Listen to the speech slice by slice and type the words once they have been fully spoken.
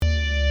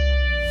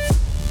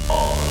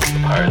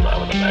firing line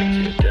with a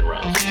magazine of 10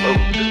 rounds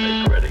loaded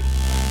and make ready.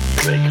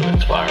 Your vehicle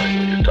is firing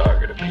when your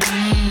target appears.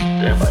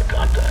 Stand by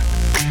contact.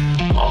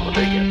 On the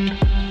big end.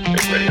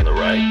 Make ready on the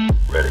right.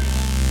 Ready.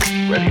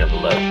 Ready on the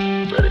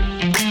left. Ready.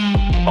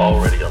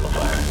 All ready on the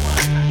firing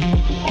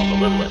line. On the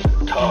little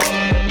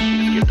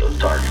end. Get those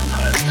targets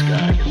high in the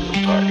sky. Get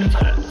those targets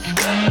high in the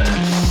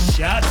sky.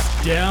 Shots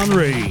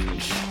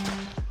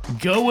downrange.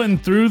 Going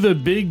through the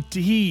Big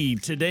D.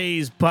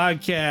 Today's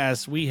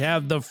podcast, we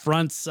have the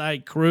Front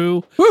Sight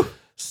crew. Woo.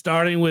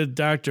 Starting with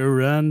Dr.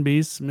 Ron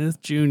B.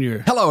 Smith Jr.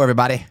 Hello,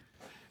 everybody.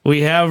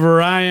 We have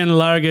Ryan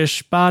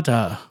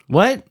Largespata.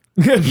 What?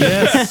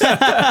 Yes.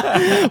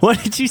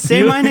 What did you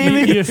say my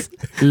name is?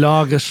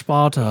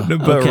 Largespata.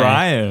 But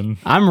Ryan.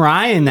 I'm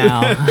Ryan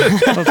now.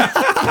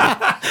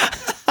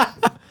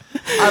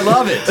 I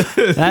love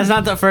it. That's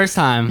not the first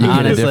time, You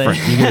honestly.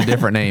 get a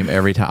different name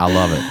every time. I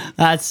love it.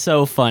 That's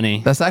so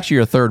funny. That's actually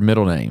your third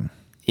middle name.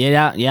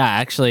 Yeah,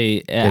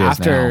 actually,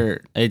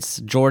 after it's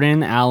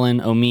Jordan, Allen,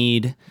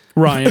 Omid,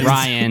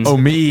 Ryan. Oh,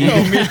 me.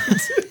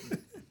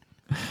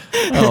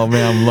 Oh,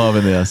 man, I'm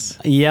loving this.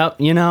 Yep,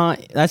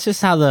 that's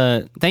just how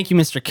thank you,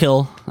 Mr.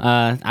 Kill.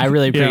 I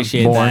really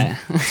appreciate that.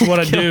 That's what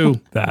I do.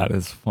 That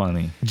is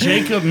funny.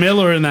 Jacob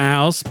Miller in the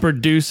house,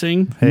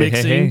 producing,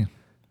 mixing. Hey.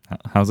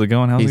 How's it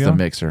going? He's the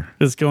mixer.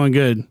 It's going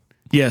good.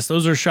 Yes,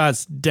 those are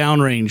shots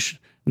downrange,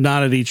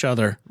 not at each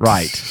other.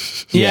 Right.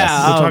 Yeah,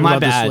 Yes. We'll talk my about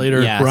this bad.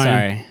 later, Yeah,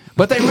 Ryan. sorry.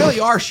 But they really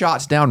are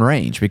shots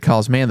downrange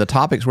because, man, the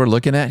topics we're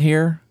looking at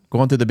here,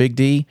 going through the Big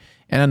D,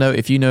 and I know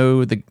if you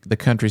know the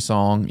country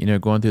song,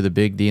 going through the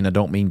Big D, and I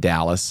don't mean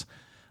Dallas,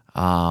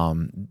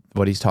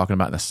 what he's talking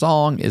about in the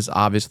song is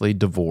obviously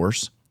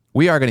divorce.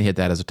 We are going to hit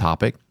that as a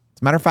topic.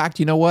 As a matter of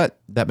fact, you know what?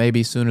 That may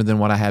be sooner than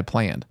what I had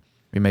planned.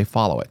 We may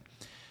follow it.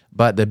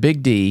 But the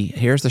Big D,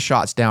 here's the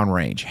shots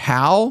downrange.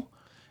 How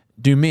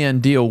do men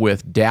deal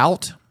with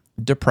doubt,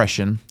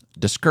 depression,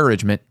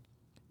 discouragement,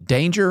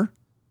 danger,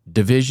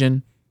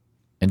 division,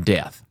 and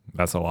death?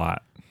 That's a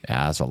lot.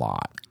 Yeah, that's a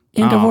lot.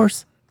 In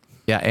divorce.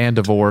 Yeah, and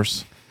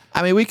divorce.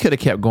 I mean, we could have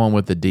kept going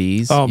with the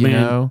D's. Oh, you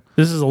man. know?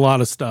 This is a lot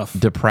of stuff.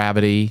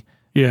 Depravity,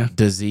 Yeah.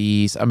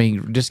 disease. I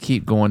mean, just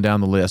keep going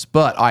down the list.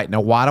 But, all right,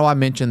 now why do I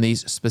mention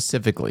these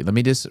specifically? Let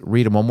me just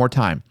read them one more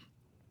time.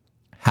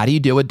 How do you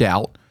deal with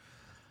doubt,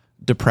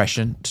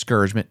 depression,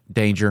 discouragement,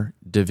 danger,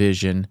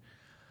 division,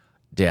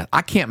 death?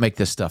 I can't make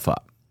this stuff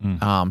up.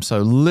 So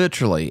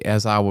literally,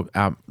 as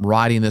I'm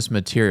writing this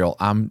material,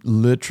 I'm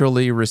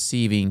literally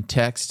receiving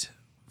text,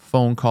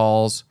 phone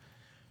calls,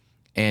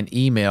 and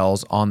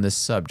emails on this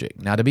subject.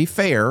 Now, to be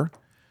fair,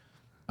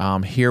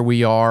 here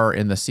we are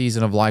in the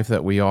season of life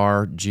that we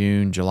are,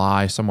 June,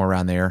 July, somewhere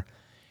around there,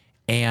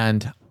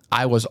 and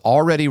I was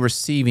already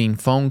receiving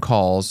phone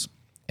calls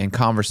and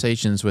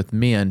conversations with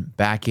men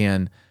back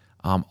in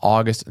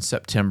August and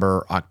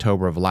September,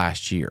 October of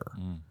last year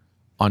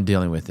on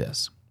dealing with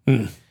this.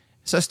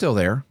 So it's still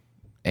there,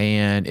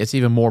 and it's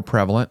even more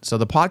prevalent. So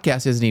the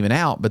podcast isn't even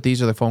out, but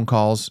these are the phone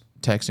calls,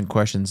 texts, and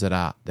questions that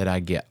I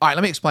get. All right,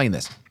 let me explain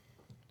this.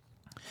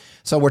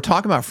 So we're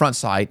talking about Front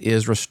Sight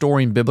is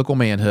restoring biblical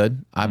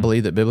manhood. I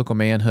believe that biblical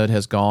manhood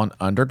has gone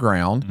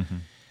underground.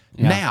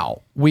 Yeah.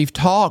 Now, we've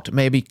talked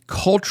maybe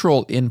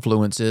cultural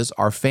influences,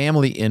 our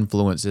family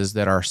influences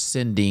that are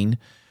sending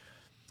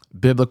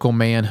biblical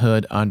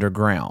manhood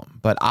underground.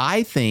 But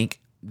I think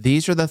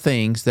these are the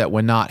things that,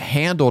 when not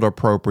handled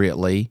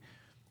appropriately,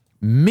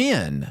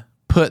 men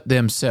put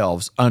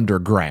themselves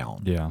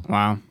underground. Yeah.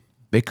 Wow.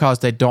 Because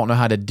they don't know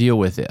how to deal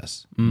with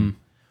this.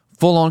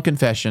 Full-on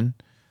confession.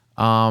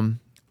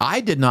 I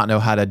did not know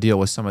how to deal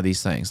with some of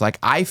these things. Like,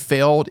 I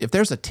failed. If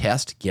there's a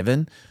test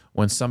given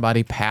when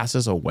somebody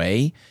passes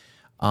away,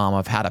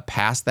 of how to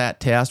pass that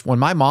test. When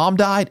my mom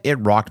died, it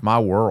rocked my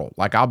world.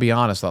 Like, I'll be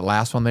honest, that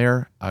last one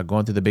there,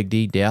 going through the Big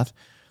D, death,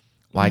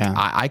 like, Yeah.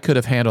 I could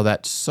have handled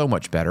that so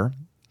much better.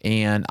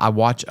 And I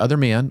watch other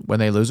men when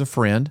they lose a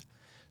friend.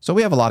 So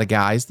we have a lot of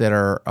guys that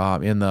are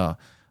in the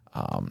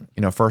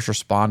first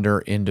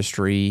responder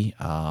industry,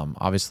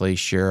 obviously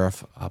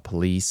sheriff,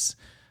 police,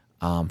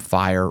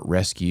 fire,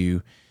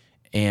 rescue,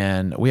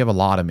 and we have a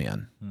lot of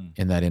men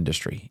in that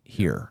industry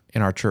here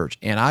in our church.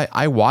 And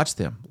I watch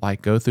them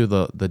like go through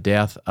the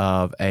death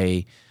of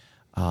a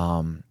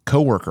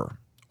coworker,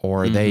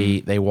 or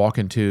they walk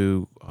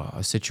into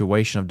a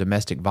situation of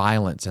domestic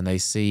violence and they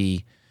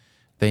see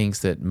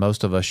things that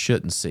most of us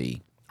shouldn't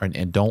see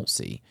and don't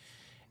see.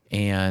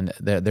 And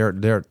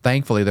they're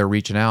thankfully they're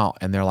reaching out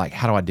and they're like,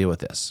 how do I deal with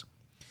this?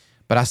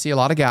 But I see a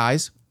lot of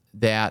guys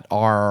that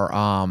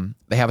are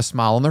they have a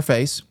smile on their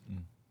face,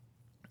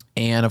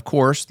 and of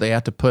course they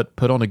have to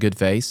put on a good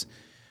face,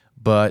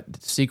 but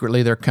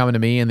secretly they're coming to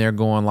me and they're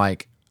going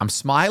like, I'm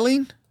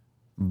smiling,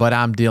 but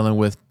I'm dealing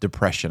with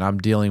depression. I'm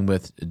dealing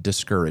with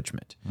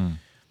discouragement.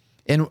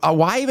 And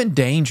why even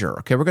danger?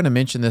 Okay, we're going to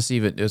mention this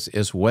even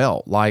as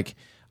well. Like,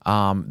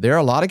 there are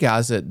a lot of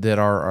guys that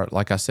are,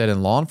 like I said,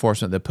 in law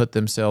enforcement that put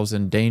themselves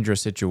in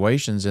dangerous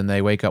situations, and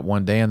they wake up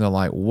one day and they're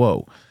like,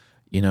 whoa,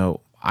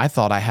 I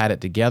thought I had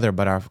it together,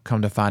 but I've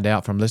come to find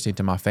out from listening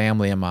to my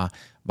family and my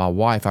my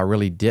wife, I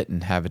really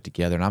didn't have it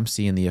together, and I'm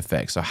seeing the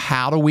effects. So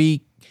how do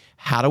we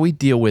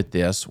deal with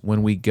this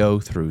when we go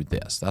through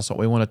this? That's what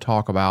we want to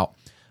talk about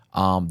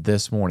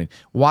this morning.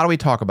 Why do we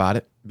talk about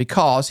it?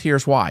 Because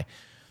here's why.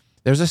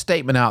 There's a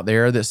statement out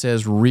there that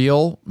says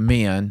real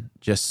men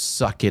just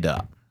suck it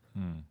up.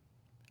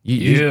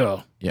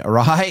 Yeah,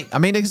 right? I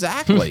mean,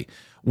 exactly.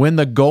 When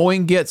the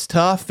going gets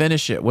tough,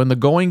 finish it. When the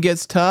going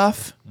gets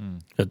tough,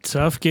 the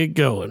tough get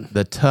going.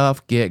 The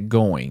tough get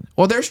going.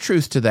 Well, there's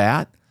truth to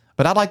that,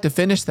 but I'd like to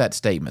finish that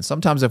statement.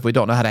 Sometimes if we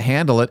don't know how to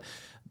handle it,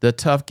 the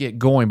tough get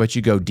going, but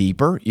you go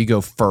deeper, you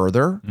go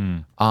further,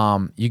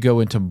 you go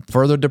into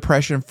further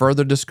depression,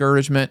 further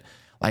discouragement.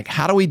 Like,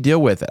 how do we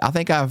deal with it? I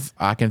think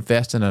I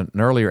confessed in an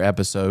earlier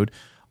episode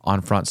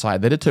on Front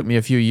Side that it took me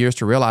a few years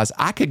to realize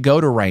I could go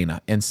to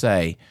Raina and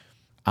say,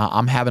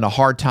 I'm having a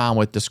hard time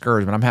with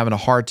discouragement. I'm having a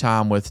hard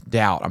time with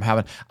doubt.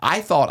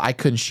 I thought I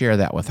couldn't share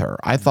that with her.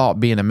 I thought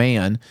being a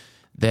man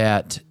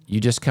that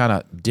you just kind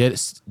of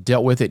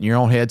dealt with it in your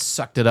own head,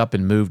 sucked it up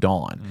and moved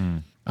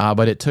on.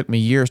 But it took me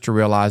years to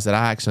realize that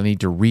I actually need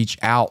to reach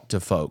out to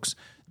folks.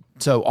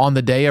 So on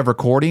the day of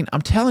recording,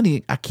 I'm telling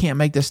you, I can't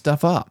make this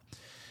stuff up.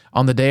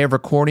 On the day of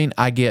recording,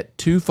 I get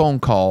 2 phone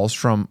calls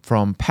from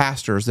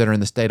pastors that are in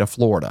the state of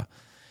Florida.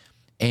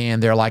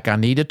 And they're like, I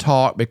need to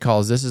talk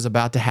because this is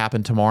about to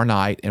happen tomorrow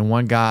night. And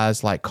one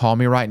guy's like, call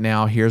me right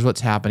now. Here's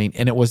what's happening.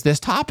 And it was this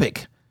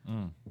topic.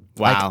 Wow.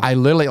 Like, I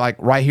literally, like,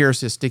 right here's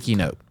his sticky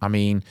note. I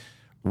mean,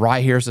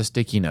 right here's a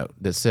sticky note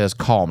that says,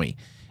 call me.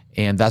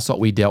 And that's what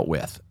we dealt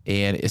with.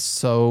 And it's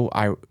so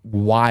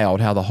wild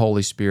how the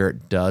Holy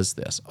Spirit does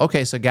this.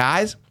 Okay, so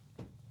guys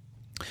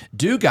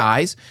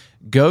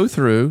go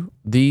through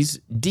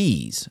these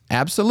D's?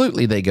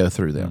 Absolutely, they go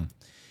through them.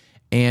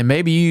 And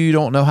maybe you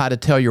don't know how to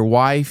tell your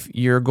wife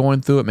you're going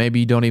through it. Maybe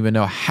you don't even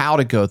know how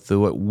to go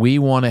through it. We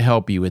want to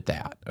help you with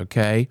that,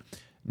 okay?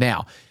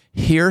 Now,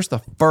 here's the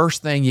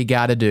first thing you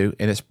got to do,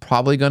 and it's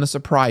probably going to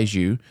surprise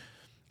you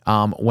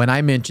when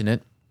I mention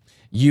it.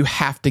 You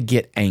have to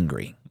get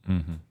angry.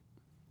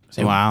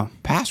 Say, wow.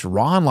 Pastor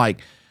Ron, like,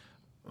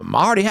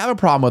 I already have a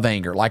problem with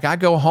anger. Like, I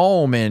go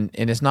home, and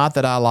it's not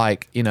that I,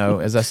 like, you know,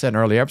 as I said in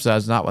earlier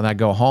episodes, it's not when I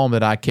go home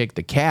that I kick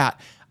the cat.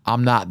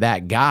 I'm not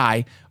that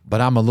guy, but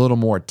I'm a little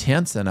more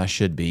tense than I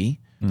should be.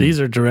 These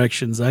are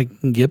directions I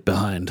can get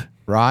behind.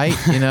 Right?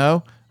 You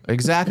know?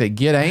 Exactly.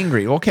 Get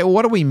angry. Okay, well,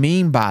 what do we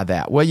mean by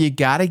that? Well, you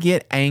got to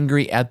get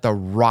angry at the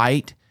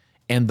right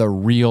and the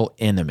real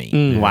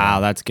enemy. Wow,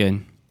 that's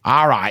good.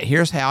 All right,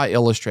 here's how I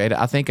illustrate it.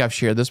 I think I've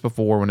shared this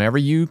before. Whenever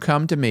you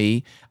come to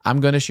me,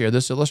 I'm going to share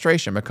this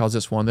illustration because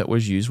it's one that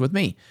was used with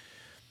me.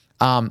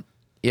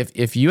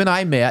 If you and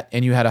I met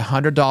and you had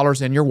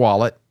 $100 in your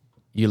wallet,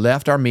 you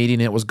left our meeting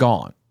and it was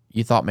gone.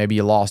 You thought maybe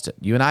you lost it.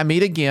 You and I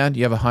meet again,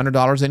 you have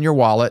 $100 in your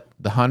wallet,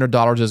 the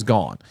 $100 is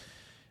gone.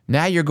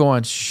 Now you're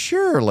going,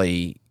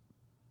 surely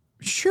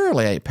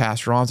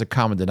Pastor Ron's a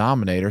common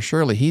denominator.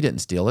 Surely he didn't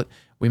steal it.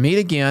 We meet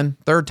again,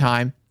 third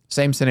time,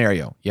 same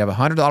scenario. You have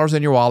 $100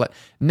 in your wallet.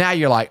 Now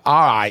you're like,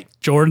 all right.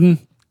 Jordan.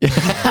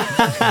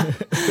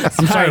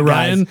 I'm sorry,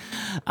 Ryan.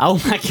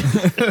 Oh my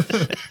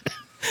God.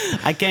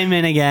 I came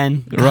in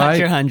again. Got Right.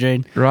 your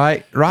 100.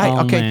 Right.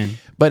 Oh, Okay. man.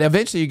 But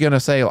eventually you're going to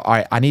say, all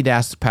right, I need to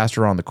ask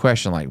Pastor Ron the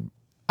question. Like,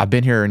 I've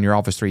been here in your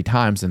office 3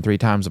 times, and 3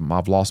 times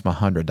I've lost my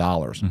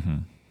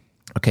 $100.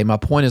 Okay, my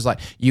point is, like,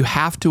 you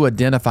have to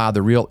identify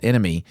the real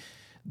enemy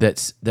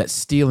that's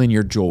stealing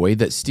your joy,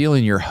 that's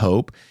stealing your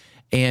hope.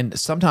 And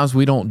sometimes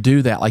we don't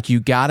do that. Like,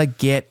 you got to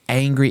get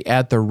angry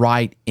at the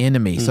right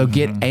enemy. So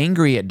get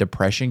angry at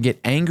depression, get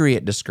angry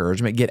at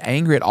discouragement, get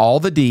angry at all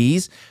the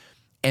D's,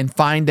 and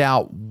find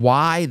out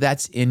why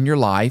that's in your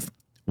life.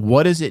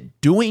 What is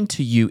it doing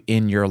to you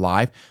in your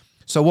life?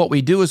 So what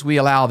we do is we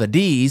allow the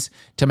D's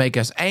to make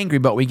us angry,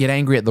 but we get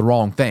angry at the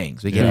wrong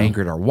things. We get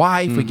angry at our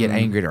wife. We get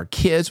angry at our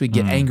kids. We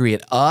get angry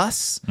at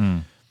us,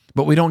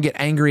 but we don't get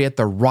angry at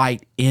the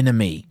right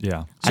enemy.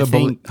 Yeah. So I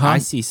think I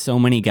see so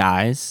many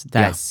guys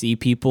that see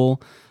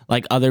people,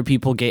 like, other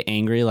people get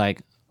angry.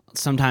 Like,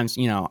 sometimes,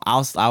 you know,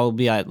 I will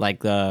be at,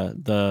 like,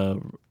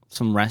 the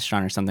some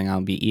restaurant or something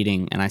I'll be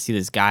eating, and I see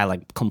this guy,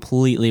 like,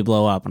 completely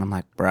blow up, and I'm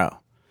like, bro,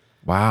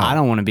 Wow. I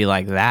don't want to be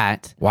like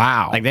that.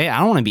 Wow. Like, I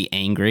don't want to be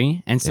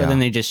angry. And so then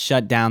they just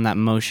shut down that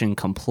motion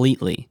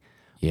completely.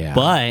 Yeah.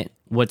 But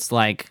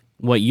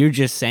what you're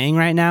just saying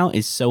right now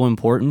is so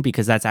important,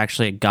 because that's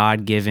actually a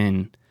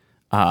God-given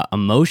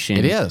emotion.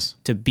 It is.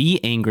 To be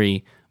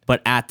angry,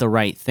 but at the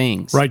right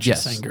things.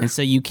 Righteous Yes. anger. And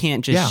so you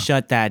can't just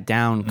shut that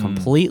down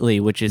completely,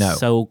 which is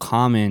so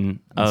common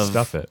of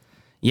Stuff it.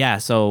 Yeah,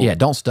 so Yeah,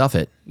 don't stuff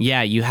it.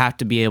 yeah, you have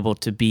to be able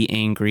to be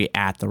angry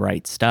at the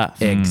right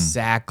stuff.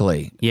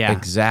 Exactly. Yeah.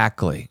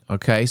 Exactly.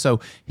 Okay.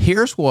 So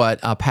here's what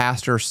a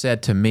pastor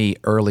said to me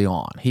early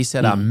on. He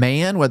said, a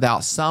man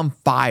without some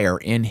fire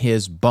in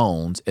his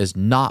bones is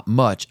not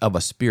much of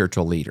a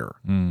spiritual leader.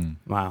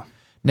 Wow.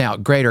 Now,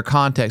 greater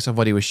context of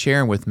what he was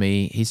sharing with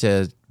me, he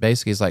says,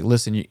 basically, he's like,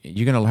 listen,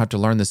 you're going to have to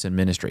learn this in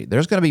ministry.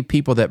 There's going to be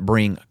people that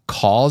bring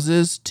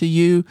causes to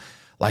you,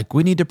 like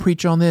we need to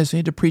preach on this, we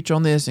need to preach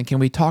on this, and can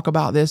we talk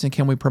about this, and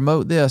can we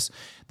promote this?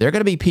 There are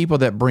going to be people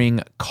that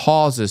bring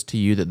causes to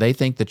you that they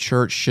think the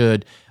church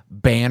should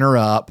banner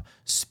up,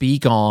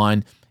 speak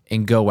on,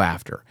 and go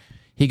after.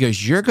 He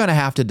goes, you're going to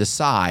have to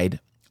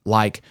decide,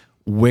 like,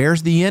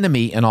 where's the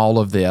enemy in all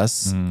of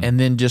this, and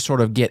then just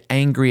sort of get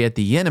angry at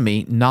the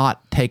enemy,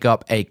 not take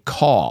up a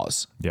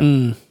cause.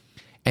 Yeah.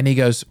 And he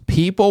goes,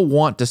 people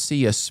want to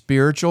see a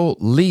spiritual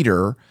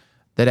leader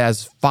that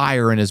has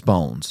fire in his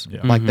bones.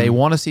 Yeah. Like they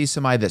want to see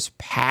somebody that's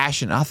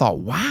passionate. I thought,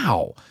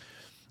 wow.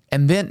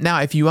 And then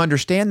now if you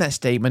understand that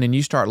statement and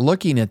you start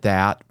looking at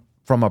that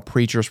from a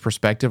preacher's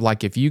perspective,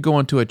 like if you go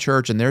into a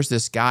church and there's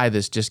this guy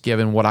that's just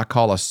giving what I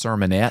call a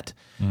sermonette,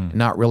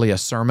 not really a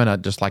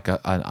sermon, just like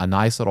a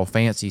nice little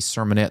fancy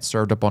sermonette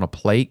served up on a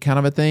plate kind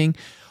of a thing.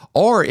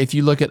 Or if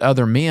you look at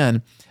other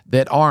men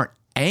that aren't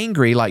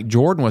angry, like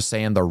Jordan was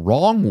saying, the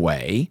wrong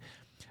way,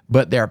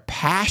 but they're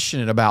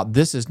passionate about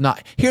this is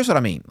not. Here's what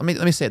I mean.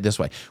 Let me say it this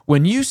way.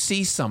 When you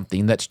see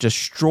something that's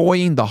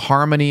destroying the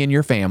harmony in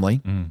your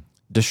family,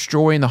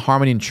 destroying the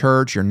harmony in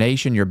church, your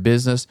nation, your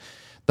business,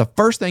 the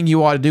first thing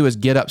you ought to do is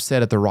get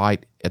upset at the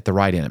right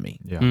enemy.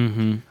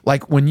 Yeah.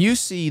 Like when you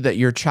see that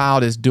your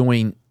child is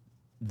doing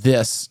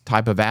this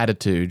type of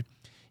attitude,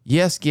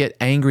 yes, get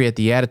angry at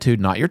the attitude,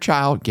 not your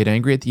child. Get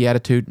angry at the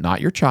attitude, not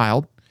your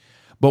child.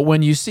 But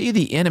when you see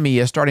the enemy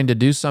is starting to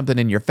do something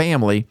in your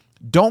family,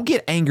 don't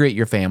get angry at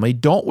your family.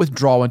 Don't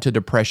withdraw into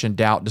depression,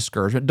 doubt,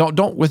 discouragement.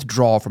 Don't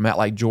withdraw from that,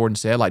 like Jordan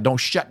said. Like, don't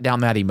shut down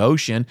that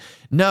emotion.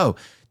 No,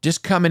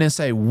 just come in and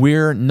say,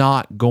 we're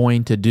not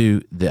going to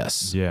do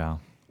this. Yeah.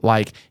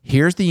 Like,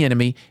 here's the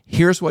enemy.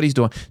 Here's what he's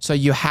doing. So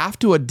you have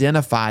to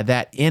identify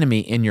that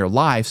enemy in your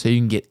life so you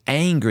can get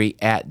angry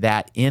at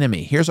that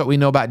enemy. Here's what we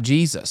know about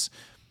Jesus.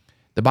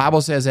 The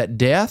Bible says at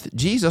death,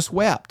 Jesus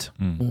wept.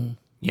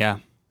 Yeah.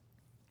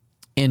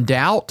 In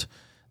doubt,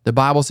 the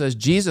Bible says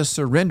Jesus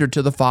surrendered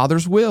to the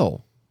Father's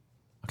will.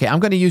 Okay, I'm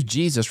going to use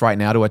Jesus right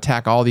now to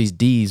attack all these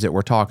D's that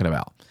we're talking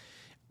about.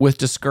 With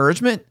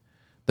discouragement,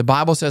 the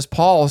Bible says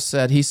Paul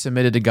said he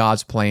submitted to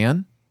God's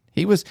plan.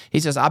 He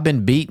says, I've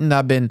been beaten,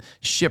 I've been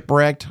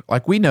shipwrecked.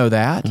 Like, we know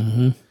that.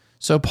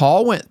 So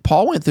Paul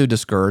went through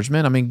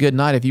discouragement. I mean, good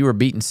night if you were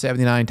beaten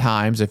 79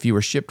 times, if you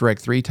were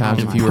shipwrecked 3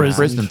 times, if you were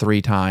imprisoned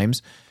 3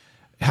 times.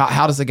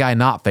 How does the guy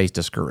not face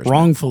discouragement?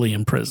 Wrongfully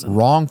imprisoned.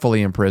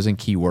 Wrongfully imprisoned,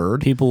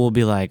 keyword. People will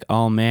be like,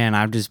 oh man,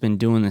 I've just been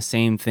doing the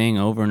same thing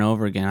over and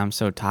over again. I'm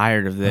so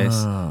tired of this.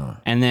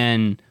 And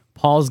then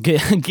Paul's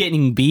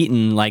getting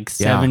beaten like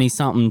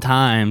 70-something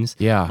times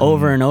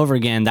over and over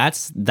again.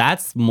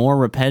 That's more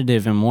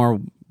repetitive and more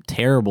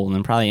terrible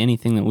than probably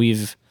anything that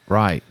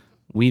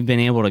we've been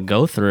able to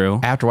go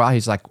through. After a while,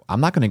 he's like, I'm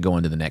not going to go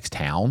into the next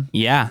town.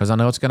 Yeah. Because I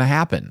know it's going to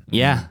happen.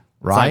 Yeah.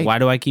 Right? It's like, why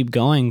do I keep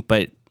going?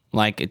 But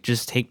like, it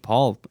just take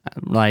Paul.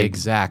 Like,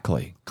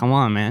 exactly. Come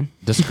on, man.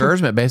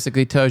 Discouragement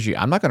basically tells you,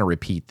 I'm not going to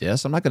repeat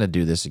this. I'm not going to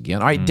do this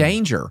again. All right,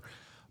 danger.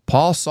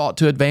 Paul sought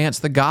to advance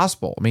the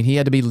gospel. I mean, he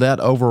had to be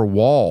led over a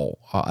wall,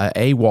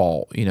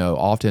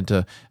 often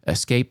to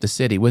escape the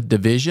city. With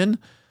division,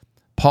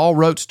 Paul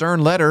wrote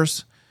stern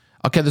letters.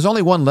 Okay, there's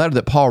only one letter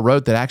that Paul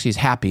wrote that actually is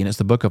happy, and it's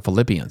the book of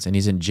Philippians, and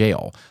he's in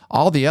jail.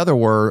 All the other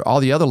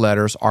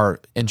letters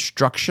are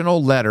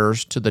instructional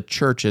letters to the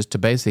churches to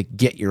basically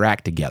get your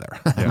act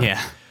together.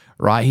 Yeah.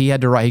 Right? He had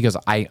to write, he goes,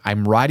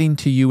 I'm writing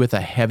to you with a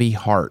heavy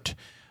heart.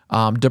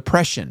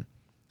 Depression.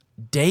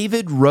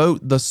 David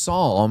wrote the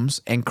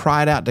Psalms and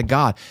cried out to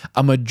God.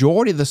 A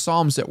majority of the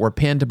Psalms that were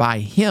penned by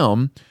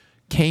him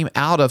came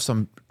out of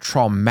some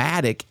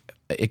traumatic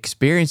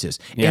experiences,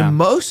 and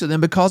most of them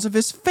because of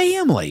his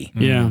family.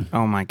 Yeah.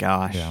 Oh my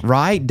gosh. Yeah.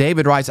 Right?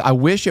 David writes, I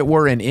wish it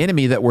were an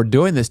enemy that were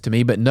doing this to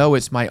me, but no,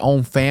 it's my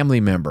own family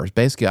members.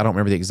 Basically, I don't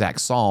remember the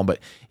exact psalm, but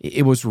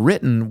it was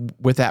written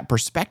with that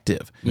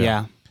perspective.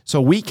 Yeah. So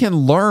we can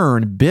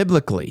learn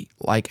biblically,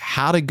 like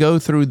how to go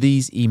through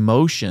these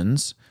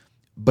emotions,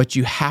 but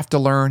you have to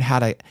learn how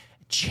to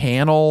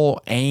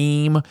channel,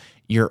 aim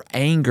your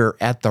anger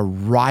at the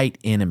right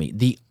enemy,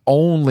 the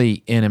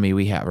only enemy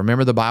we have.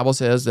 Remember, the Bible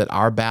says that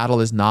our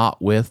battle is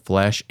not with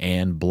flesh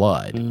and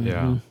blood.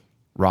 Yeah.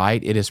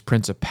 Right? It is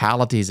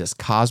principalities, it's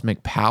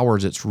cosmic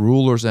powers, it's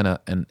rulers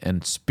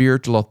and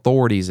spiritual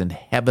authorities in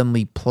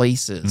heavenly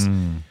places.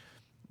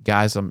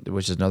 Guys,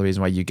 which is another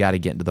reason why you got to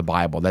get into the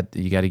Bible. That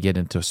you got to get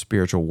into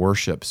spiritual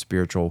worship,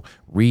 spiritual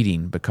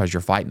reading, because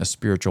you're fighting a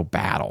spiritual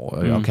battle.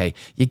 Okay,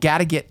 you got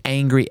to get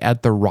angry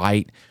at the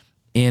right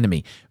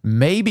enemy.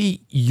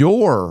 Maybe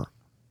you're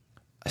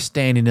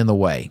standing in the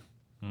way,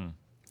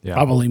 Yeah.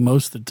 Probably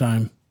most of the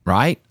time.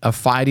 right, of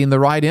fighting the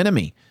right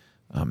enemy.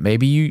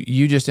 Maybe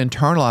you just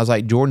internalize,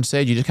 like Jordan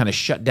said, you just kind of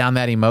shut down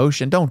that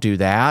emotion. Don't do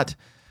that.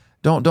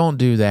 Don't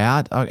do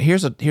that.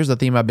 Here's a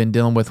theme I've been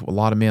dealing with a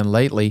lot of men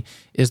lately,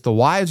 is the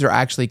wives are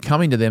actually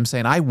coming to them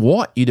saying, I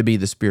want you to be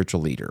the spiritual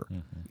leader.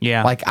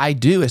 Yeah. Like I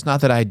do. It's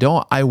not that I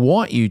don't. I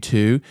want you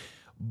to.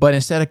 But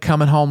instead of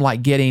coming home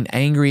like getting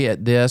angry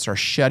at this or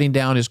shutting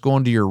down, just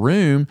going to your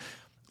room,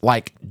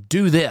 like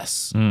do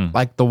this.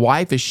 Like the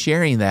wife is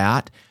sharing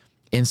that.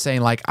 and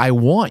saying like, I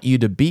want you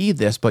to be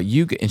this, but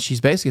and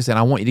she's basically saying,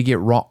 I want you to get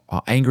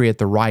angry at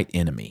the right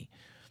enemy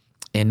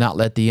and not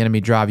let the enemy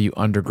drive you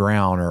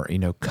underground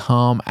or,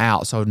 come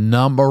out. So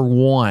number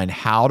one,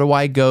 how do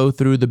I go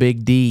through the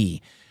big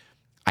D?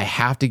 I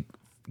have to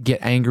get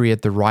angry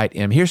at the right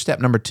enemy. Here's step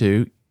number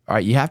 2. All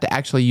right, you have to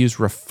actually use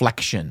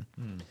reflection.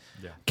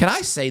 Can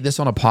I say this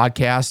on a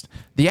podcast?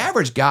 The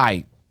average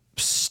guy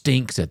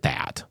stinks at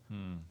that.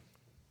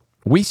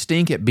 We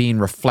stink at being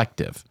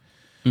reflective.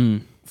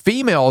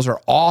 Females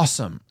are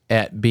awesome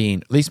at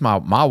being, at least my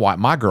wife,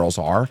 my girls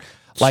are.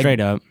 Like, Straight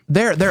up.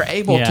 They're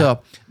able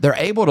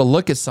to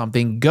look at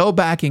something, go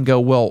back and go,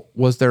 well,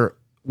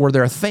 were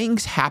there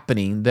things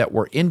happening that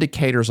were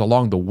indicators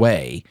along the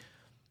way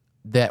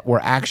that were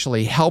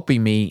actually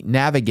helping me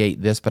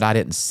navigate this, but I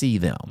didn't see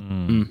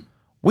them?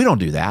 We don't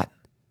do that.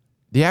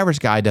 The average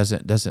guy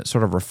doesn't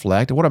sort of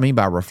reflect. What do I mean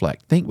by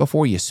reflect? Think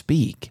before you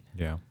speak.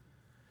 Yeah.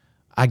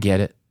 I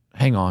get it.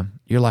 Hang on.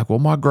 You're like, well,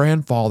 my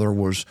grandfather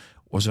was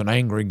an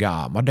angry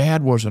guy. My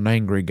dad was an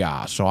angry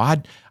guy. So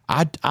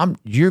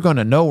you're going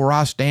to know where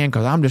I stand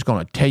because I'm just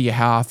going to tell you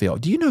how I feel.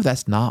 Do you know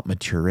that's not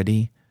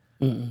maturity?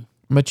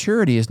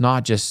 Maturity is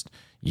not just,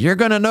 you're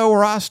going to know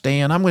where I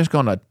stand. I'm just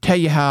going to tell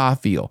you how I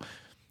feel.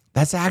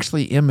 That's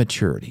actually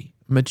immaturity.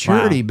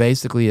 Maturity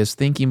basically is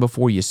thinking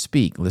before you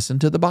speak. Listen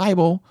to the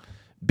Bible.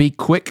 Be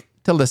quick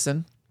to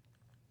listen,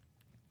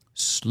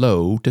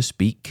 slow to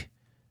speak,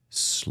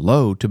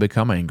 slow to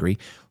become angry.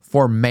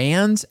 For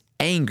man's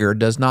anger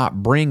does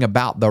not bring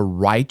about the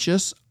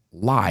righteous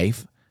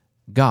life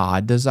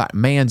God desires.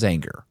 Man's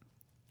anger.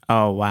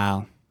 Oh,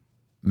 wow.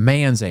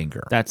 Man's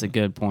anger. That's a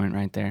good point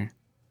right there.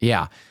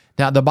 Yeah.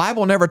 Now, the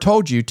Bible never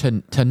told you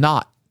to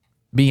not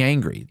be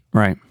angry.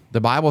 Right.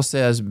 The Bible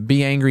says,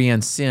 be angry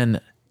and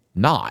sin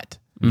not.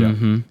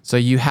 So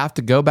you have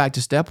to go back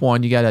to step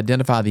 1. You got to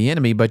identify the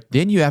enemy, but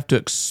then you have to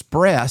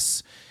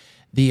express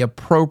the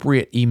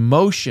appropriate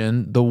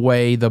emotion the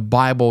way the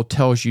Bible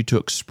tells you to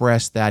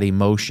express that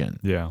emotion.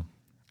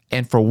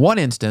 And for one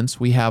instance,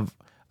 we have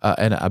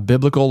a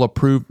biblical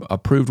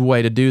approved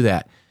way to do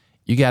that.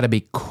 You got to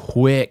be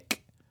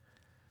quick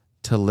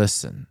to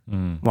listen.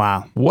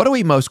 Wow. What are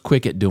we most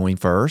quick at doing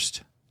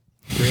first?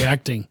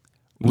 Reacting.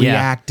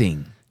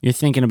 Reacting. You're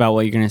thinking about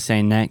what you're going to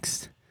say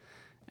next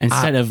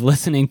instead of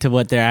listening to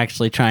what they're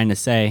actually trying to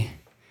say.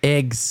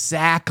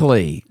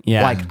 Exactly.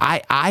 Yeah. Like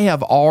I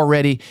have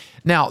already,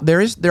 now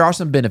there are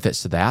some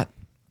benefits to that.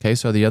 Okay.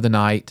 So the other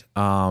night,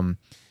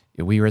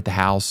 we were at the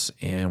house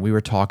and we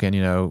were talking,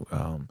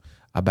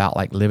 about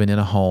like living in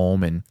a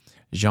home and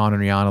Jean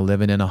and Rihanna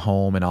living in a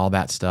home and all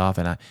that stuff.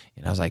 And I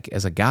was like,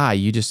 as a guy,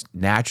 you just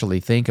naturally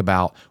think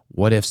about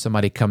what if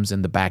somebody comes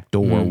in the back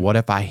door? What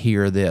if I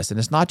hear this? And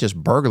it's not just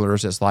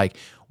burglars. It's like,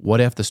 what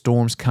if the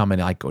storm's coming?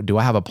 Like, do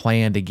I have a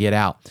plan to get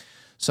out?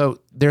 So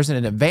there's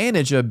an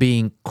advantage of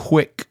being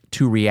quick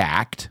to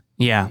react.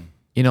 Yeah.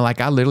 Like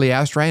I literally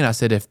asked Rain, I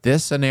said, if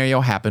this scenario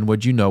happened,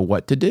 would you know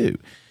what to do?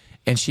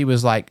 And she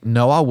was like,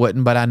 no, I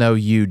wouldn't, but I know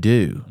you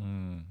do.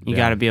 You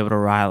got to be able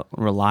to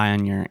rely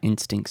on your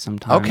instincts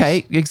sometimes.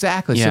 Okay,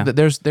 exactly. Yeah. So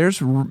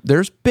that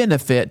there's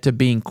benefit to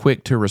being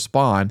quick to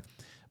respond.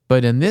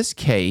 But in this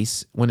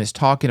case, when it's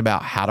talking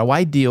about how do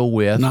I deal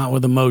with... Not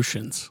with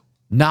emotions.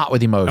 Not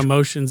with emotions.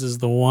 Emotions is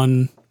the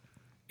one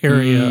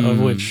area of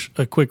which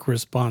a quick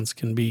response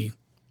can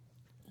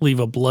leave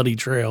a bloody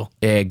trail.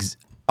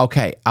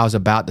 Okay, I was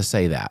about to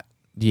say that.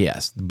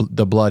 Yes,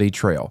 the bloody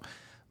trail.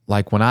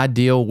 Like when I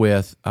deal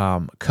with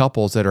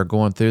couples that are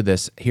going through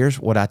this, here's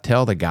what I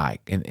tell the guy.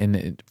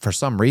 And for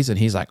some reason,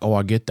 he's like, oh,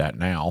 I get that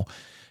now.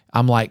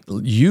 I'm like,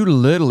 you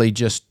literally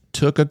just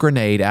took a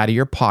grenade out of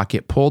your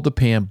pocket, pulled the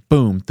pin,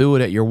 boom, threw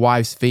it at your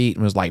wife's feet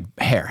and was like,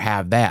 here,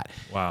 have that.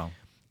 Wow.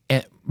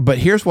 But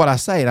here's what I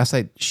say. And I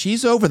say,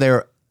 she's over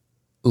there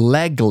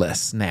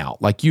legless now.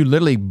 Like you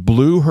literally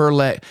blew her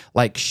leg.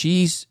 Like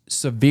she's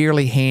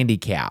severely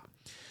handicapped.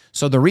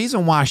 So the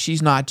reason why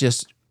she's not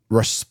just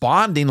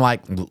responding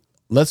like,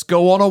 let's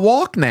go on a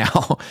walk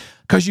now,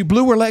 because you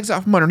blew her legs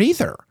out from underneath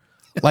her.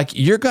 Like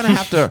you're gonna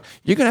have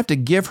to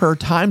give her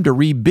time to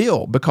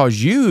rebuild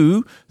because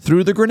you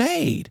threw the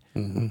grenade.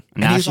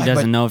 Now she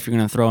doesn't know if you're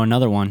going to throw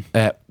another one.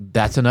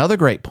 That's another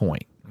great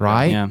point,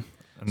 right? Yeah.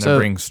 And that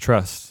brings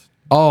trust.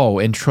 Oh,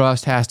 and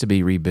trust has to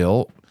be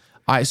rebuilt.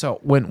 All right. So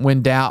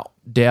when doubt,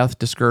 death,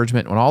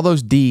 discouragement, when all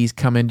those D's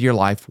come into your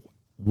life,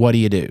 what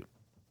do?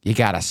 You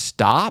got to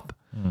stop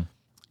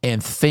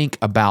and think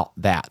about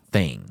that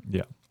thing.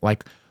 Yeah.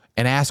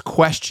 And ask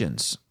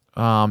questions.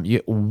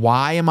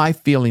 Why am I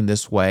feeling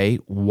this way?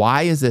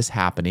 Why is this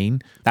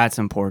happening? That's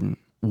important.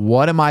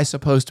 What am I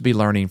supposed to be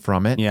learning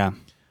from it? Yeah.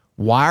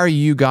 Why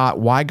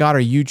God are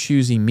you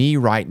choosing me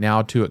right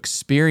now to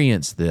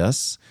experience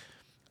this?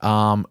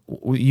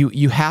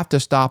 You have to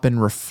stop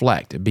and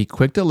reflect. Be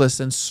quick to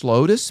listen,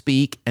 slow to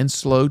speak, and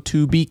slow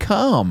to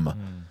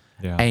become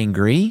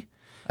angry.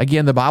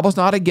 Again, the Bible's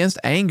not against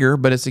anger,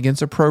 but it's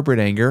against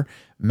appropriate anger.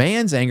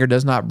 Man's anger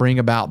does not bring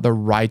about the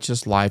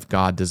righteous life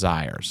God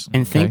desires.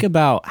 And think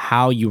about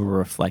how you were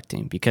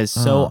reflecting, because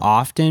so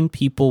often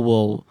people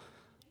will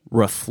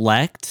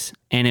reflect,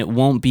 and it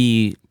won't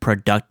be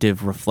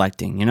productive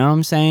reflecting. You know what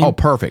I'm saying? Oh,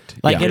 perfect.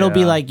 Like Yeah. it'll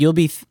be like you'll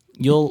be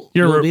You're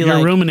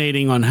like,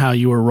 ruminating on how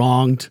you were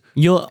wronged,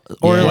 or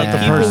Yeah. like the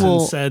People person will-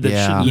 said that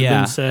Yeah. shouldn't Yeah.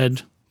 have been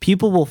said.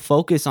 people will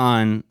focus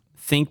on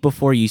think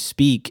before you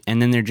speak,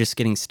 and then they're just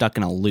getting stuck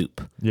in a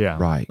loop. Yeah.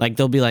 Right. Like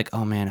they'll be like,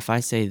 oh man, if I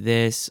say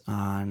this,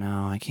 oh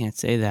no, I can't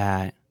say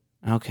that.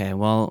 Okay,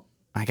 well,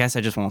 I guess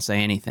I just won't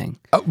say anything.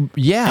 Oh,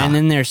 yeah. And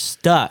then they're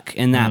stuck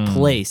in that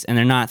place, and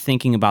they're not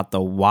thinking about the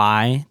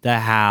why, the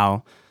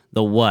how,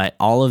 the what,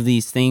 all of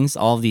these things,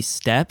 all of these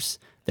steps.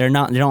 They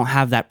don't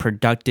have that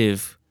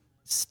productive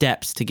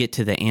steps to get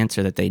to the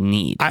answer that they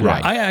need.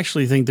 Right. I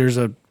actually think there's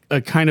a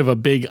kind of a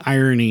big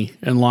irony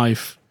in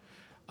life.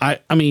 I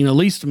mean, at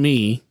least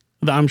me,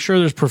 I'm sure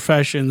there's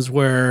professions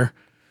where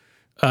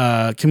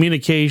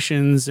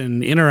communications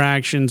and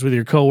interactions with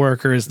your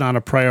coworker is not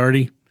a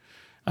priority.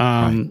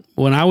 When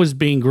I was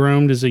being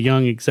groomed as a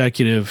young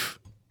executive,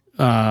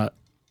 I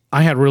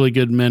had really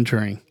good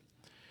mentoring,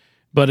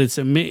 but it's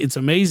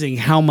amazing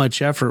how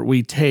much effort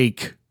we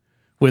take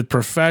with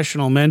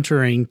professional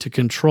mentoring to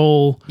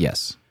control.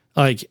 yes.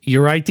 Like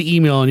you write the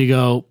email and you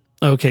go,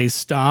 okay,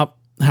 stop.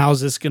 How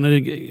is this gonna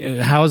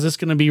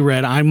be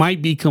read? I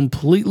might be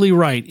completely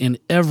right in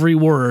every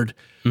word,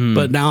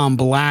 but now I'm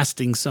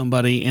blasting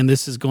somebody, and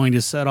this is going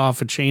to set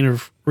off a chain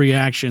of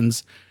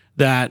reactions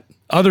that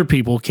other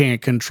people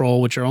can't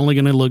control, which are only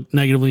going to look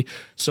negatively.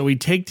 So we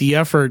take the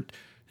effort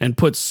and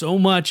put so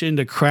much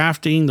into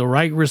crafting the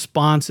right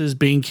responses,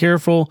 being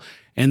careful,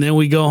 and then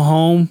we go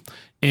home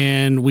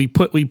and we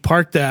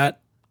park that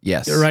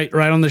Yes. right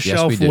on the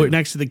shelf we do.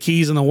 next to the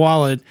keys in the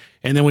wallet,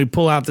 and then we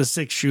pull out the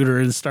 6-shooter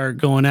and start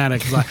going at it.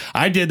 'Cause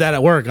I did that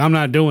at work. I'm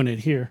not doing it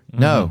here.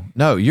 No,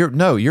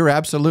 you're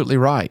absolutely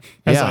right.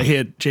 As Yeah. I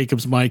hit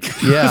Jacob's mic.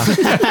 Yeah.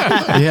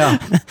 Yeah.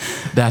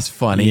 That's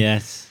funny.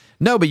 Yes.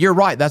 No, but you're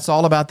right. That's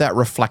all about that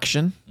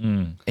reflection.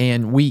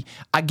 And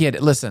I get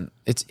it. Listen,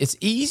 it's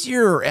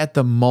easier at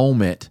the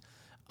moment,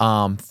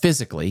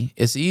 physically.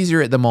 It's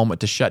easier at the moment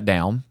to shut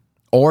down,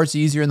 or it's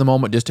easier in the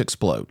moment just to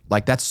explode.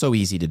 Like that's so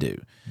easy to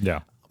do. Yeah.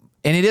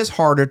 And it is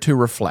harder to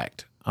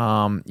reflect.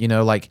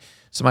 Like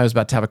somebody was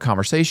about to have a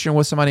conversation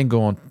with somebody and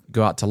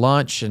go out to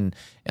lunch, and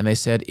they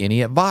said,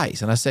 any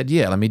advice? And I said,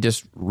 yeah, let me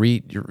just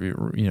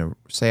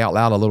say out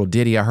loud a little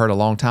ditty I heard a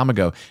long time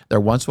ago. There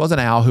once was an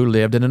owl who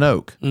lived in an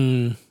oak.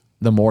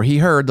 The more he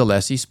heard, the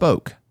less he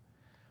spoke.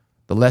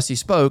 The less he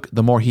spoke,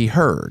 the more he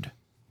heard.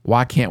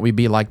 Why can't we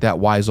be like that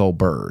wise old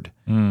bird?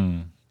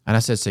 And I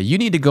said, so you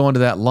need to go into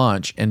that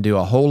lunch and do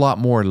a whole lot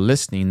more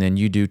listening than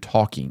you do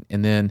talking.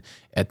 And then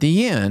at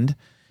the end,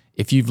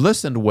 if you've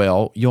listened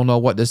well, you'll know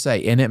what to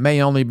say. And it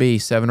may only be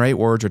 7 or 8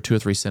 words or 2 or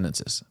 3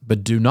 sentences.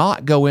 But do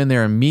not go in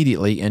there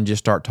immediately and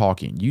just start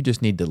talking. You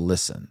just need to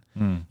listen.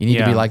 You need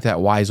to be like that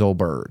wise old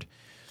bird.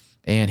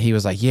 And he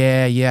was like,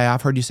 yeah,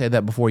 I've heard you say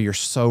that before. You're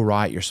so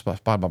right. You're blah,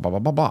 blah, blah, blah,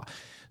 blah, blah.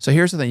 So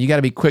here's the thing. You got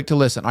to be quick to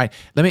listen. All right,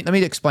 let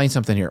me explain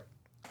something here.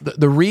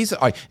 The reason,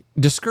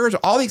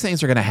 discouragement, all these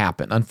things are going to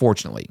happen,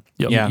 unfortunately.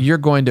 Yeah. You're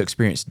going to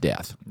experience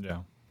death Yeah.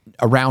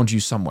 around you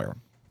somewhere.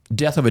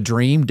 Death of a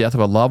dream, death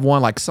of a loved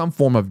one, like some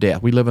form of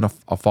death. We live in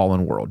a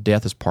fallen world.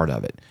 Death is part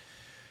of it.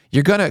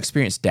 You're going to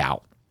experience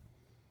doubt.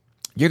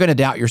 You're going to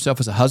doubt yourself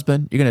as a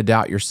husband. You're going to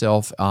doubt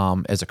yourself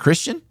as a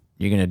Christian.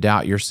 You're going to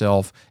doubt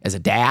yourself as a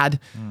dad,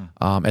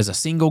 as a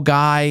single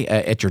guy,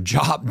 at your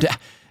job.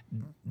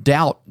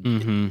 Doubt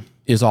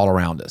is all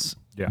around us.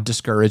 Yeah.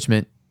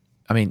 Discouragement.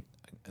 I mean,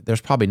 there's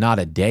probably not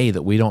a day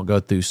that we don't go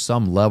through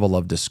some level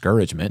of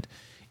discouragement,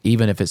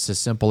 even if it's as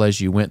simple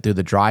as you went through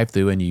the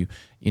drive-thru and you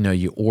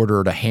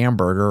ordered a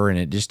hamburger and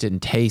it just didn't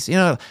taste,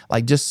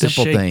 like just The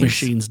simple shake things.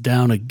 machine's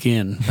down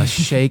again. A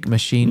shake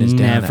machine is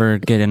down. Never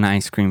get an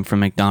ice cream from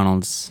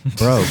McDonald's.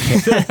 Bro,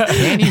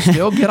 can you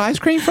still get ice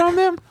cream from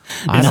them?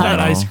 I It's don't not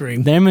know. ice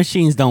cream. Their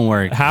machines don't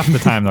work. Half the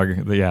time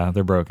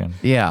they're broken.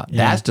 Yeah,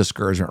 that's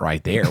discouragement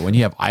right there. When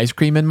you have ice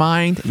cream in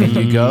mind and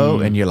you go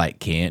and you're like,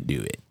 can't do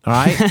it. All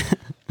right?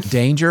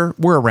 Danger,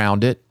 we're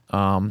around it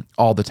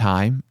all the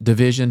time.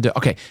 Division.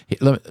 Okay,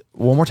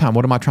 one more time.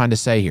 What am I trying to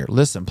say here?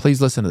 Listen,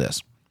 please listen to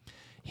this.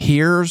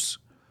 Here's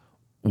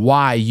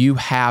why you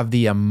have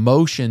the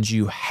emotions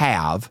you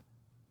have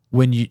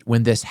when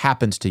this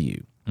happens to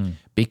you.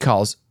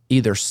 Because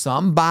either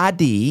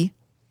somebody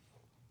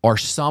or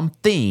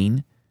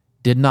something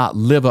did not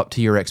live up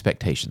to your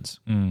expectations.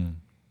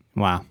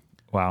 Wow.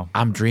 Wow.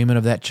 I'm dreaming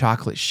of that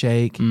chocolate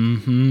shake,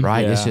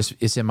 right? Yeah.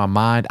 It's in my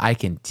mind. I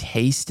can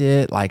taste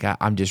it. Like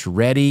I'm just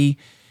ready,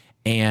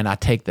 and I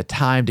take the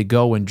time to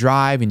go and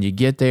drive, and you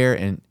get there,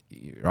 and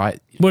right,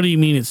 What do you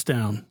mean it's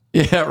down?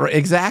 yeah, right,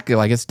 exactly.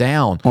 Like it's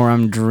down. Or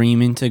I'm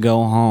dreaming to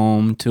go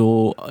home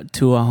to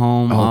a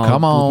home. Oh,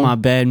 come on. With my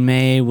bed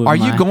made. With Are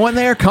you going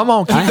there? Come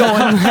on, keep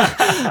going.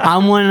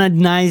 I want a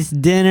nice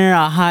dinner,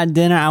 a hot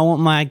dinner. I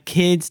want my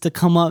kids to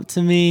come up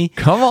to me.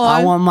 Come on.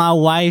 I want my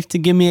wife to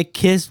give me a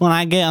kiss when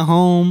I get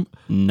home.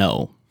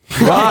 No.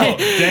 Right.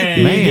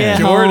 Dang, Man. You get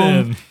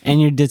Jordan. home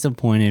and you're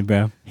disappointed,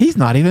 bro. He's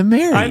not even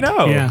married. I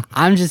know. Yeah.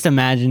 I'm just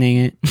imagining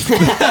it.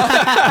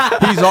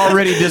 He's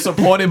already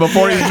disappointed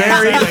before he's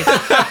married.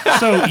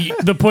 So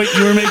the point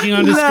you were making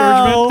on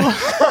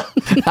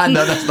discouragement? I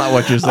know that's not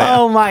what you're saying.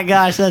 Oh my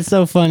gosh, that's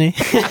so funny.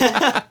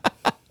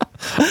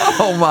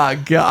 Oh my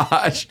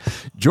gosh.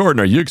 Jordan,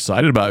 are you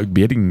excited about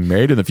getting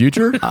married in the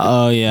future?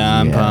 Oh yeah,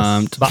 I'm Yes.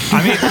 pumped. But,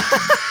 I mean,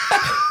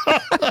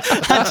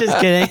 I'm just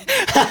kidding.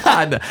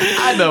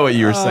 I know what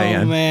you were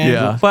saying. man.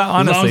 Yeah. but As long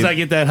honestly, as I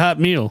get that hot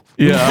meal.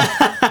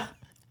 Yeah.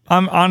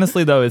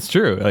 honestly though, it's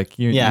true. Like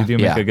you do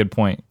make Yeah. a good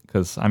point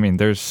because I mean,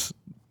 there's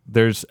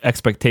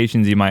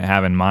expectations you might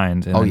have in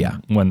mind, and Oh, then yeah.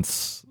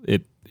 once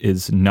it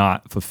is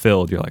not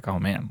fulfilled, you're like, oh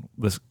man,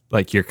 this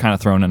like you're kind of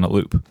thrown in a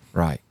loop.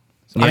 Right.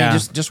 I Yeah. mean,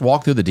 just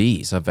walk through the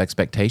D's of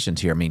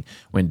expectations here. I mean,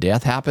 when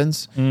death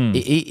happens,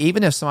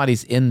 even if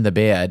somebody's in the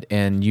bed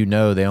and you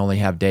know they only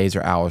have days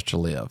or hours to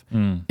live,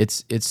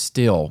 it's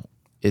still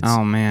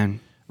Oh man.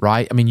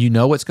 right. I mean, you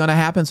know what's going to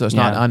happen, so it's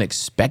not Yeah.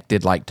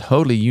 unexpected. Like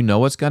totally, you know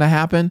what's going to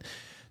happen.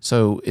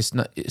 So it's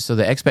not. So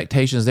the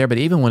expectation is there, but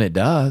even when it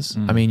does,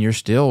 I mean, you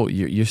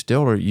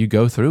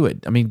go through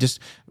it. I mean, just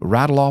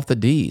rattle off the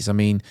D's. I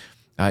mean,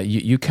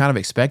 you kind of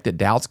expect that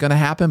doubt's going to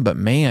happen, but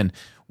man,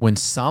 when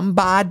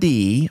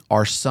somebody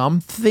or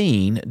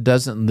something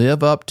doesn't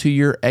live up to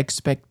your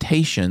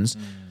expectations,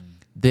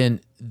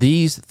 then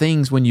these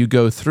things, when you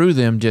go through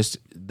them, just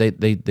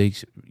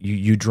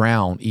you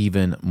drown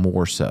even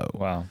more so.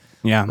 Wow.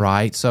 Yeah.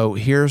 Right. So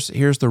here's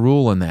the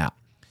rule in that.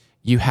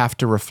 You have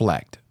to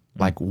reflect.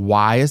 Like,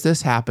 why is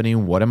this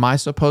happening? What am I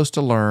supposed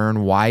to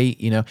learn? Why,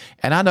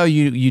 and I know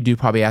you do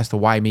probably ask the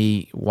why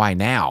me, why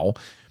now,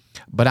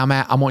 but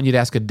I want you to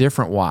ask a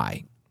different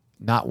why.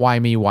 Not why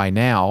me, why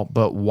now,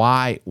 but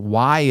why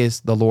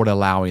is the Lord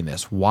allowing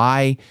this?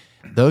 Why?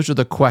 Those are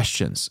the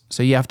questions.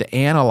 So you have to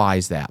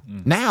analyze that.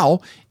 Now,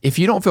 if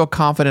you don't feel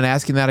confident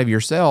asking that of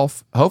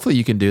yourself, hopefully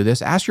you can do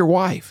this. Ask your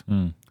wife.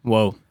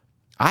 Whoa.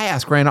 I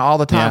ask Raina all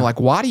the time, Yeah. like,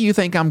 why do you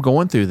think I'm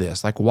going through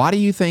this? Like, why do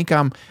you think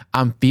I'm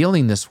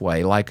feeling this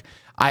way? Like,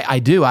 I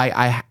do.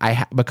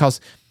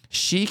 Because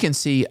she can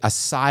see a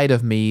side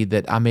of me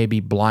that I may be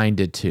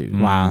blinded to.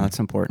 Wow, that's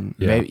important.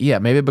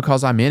 Maybe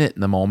because I'm in it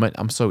in the moment.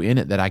 I'm so in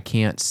it that I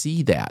can't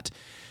see that.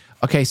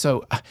 Okay,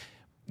 so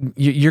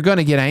you're going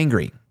to get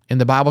angry,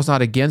 and the Bible's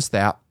not against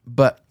that,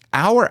 but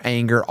our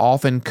anger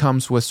often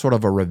comes with sort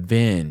of a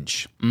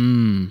revenge,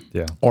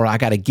 Yeah. or I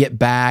got to get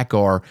back,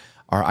 or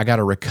I got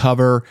to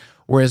recover,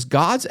 whereas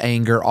God's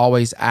anger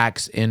always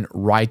acts in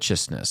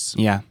righteousness.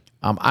 Yeah.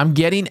 I'm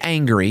getting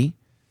angry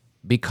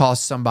because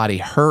somebody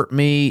hurt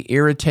me,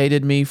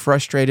 irritated me,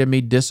 frustrated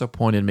me,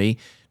 disappointed me.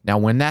 Now,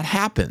 when that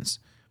happens,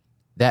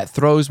 that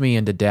throws me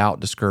into doubt,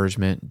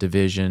 discouragement,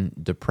 division,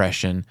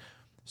 depression.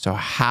 So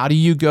how do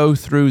you go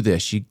through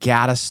this? You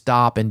got to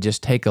stop and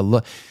just take a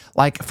look.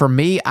 Like for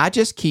me, I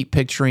just keep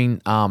picturing,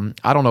 I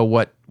don't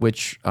know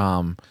which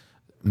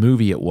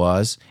movie it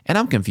was, and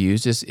I'm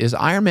confused. Is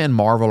Iron Man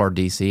Marvel or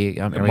DC?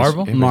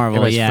 Marvel? Marvel,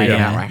 everybody's yeah, freaking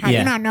yeah. out, right? How do Yeah.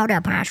 you not know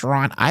that, Pastor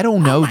Ron? I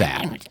don't know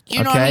that.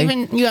 You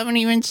okay? you haven't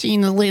even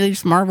seen the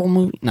latest Marvel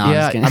movie. No, I'm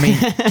Yeah, just I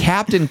kidding. mean,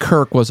 Captain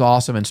Kirk was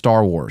awesome in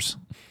Star Wars.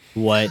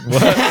 what?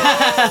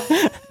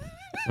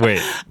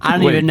 Wait. I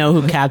don't even know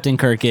who Captain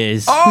Kirk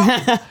is.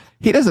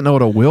 He doesn't know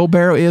what a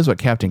wheelbarrow is, what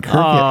Captain Kirk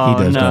Oh,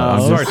 he does no. not.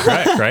 I'm Star just-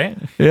 Trek, right?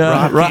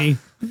 Yeah, Rocky,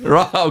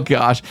 right. Oh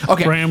gosh.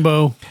 Okay.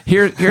 Rambo.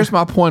 Here's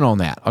my point on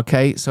that.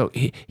 Okay, so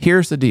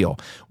here's the deal.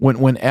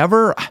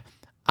 Whenever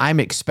I'm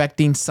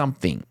expecting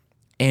something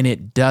and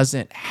it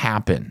doesn't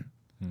happen,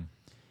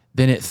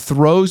 then it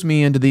throws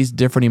me into these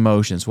different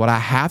emotions. What I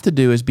have to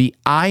do is be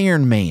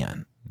Iron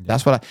Man.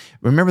 That's what I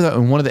remember that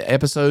in one of the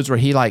episodes where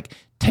he like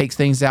takes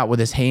things out with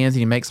his hands and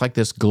he makes like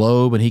this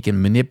globe and he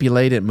can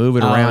manipulate it, move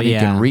it around. He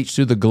yeah. can reach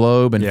through the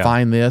globe and Yeah.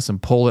 find this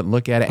and pull it and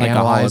look at it, Like a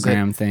analyze it.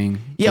 hologram thing.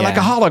 Yeah, like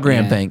a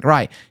hologram Yeah. thing.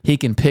 Right. He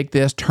can pick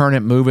this, turn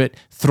it, move it,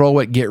 throw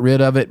it, get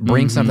rid of it,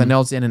 bring something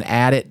else in and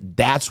add it.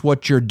 That's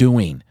what you're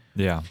doing.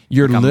 Yeah.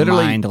 You're Like a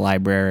literally mind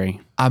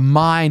library. a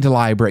mind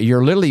library.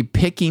 You're literally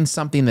picking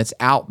something that's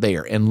out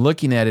there and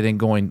looking at it and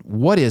going,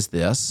 what is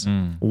this?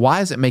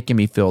 Why is it making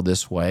me feel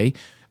this way?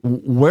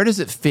 Where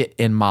does it fit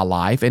in my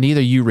life? And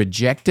either you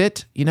reject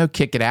it,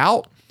 kick it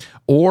out,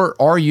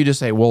 or you just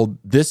say, well,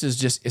 this is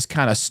just, it's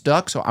kind of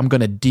stuck, so I'm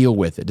going to deal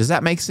with it. Does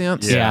that make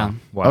sense? Yeah.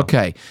 Wow.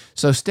 Okay.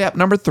 So step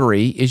number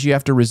 3 is you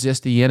have to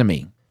resist the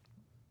enemy.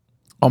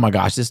 Oh my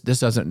gosh, this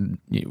doesn't,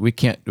 we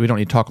don't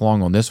need to talk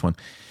long on this one.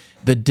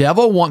 The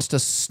devil wants to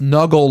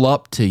snuggle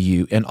up to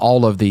you in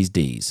all of these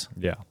D's.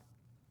 Yeah.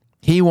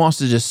 He wants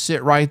to just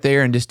sit right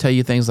there and just tell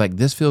you things like,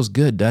 this feels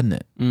good, doesn't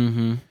it?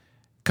 Mm-hmm.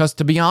 Because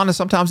to be honest,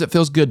 sometimes it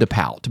feels good to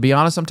pout. To be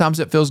honest, sometimes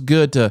it feels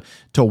good to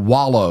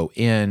wallow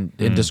in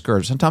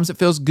discouragement. Sometimes it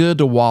feels good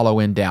to wallow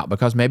in doubt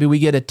because maybe we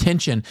get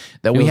attention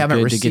that we Feels haven't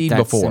good to received get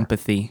that before.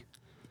 sympathy.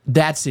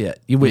 That's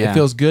it. It Yeah.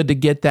 feels good to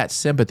get that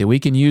sympathy. We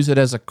can use it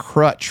as a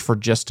crutch for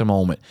just a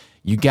moment.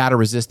 You got to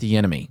resist the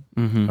enemy.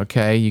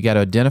 Okay? You got to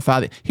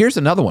identify Here's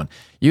another one.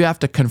 You have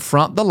to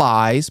confront the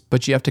lies,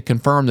 but you have to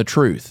confirm the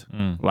truth.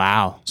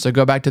 Wow. So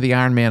go back to the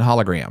Iron Man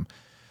hologram.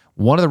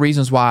 One of the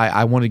reasons why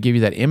I want to give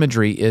you that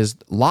imagery is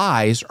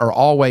lies are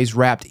always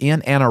wrapped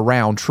in and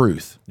around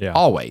truth. Yeah.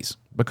 Always,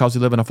 because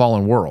we live in a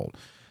fallen world.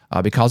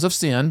 Because of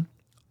sin,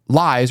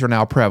 lies are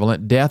now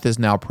prevalent. Death is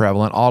now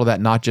prevalent. All of that,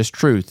 not just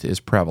truth, is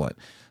prevalent.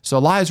 So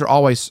lies are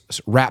always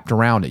wrapped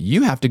around it.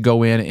 You have to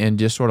go in and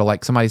just sort of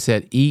like somebody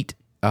said,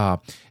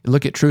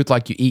 look at truth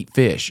like you eat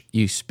fish.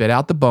 You spit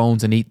out the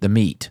bones and eat the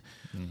meat.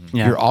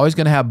 Yeah. You're always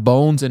going to have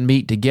bones and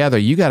meat together.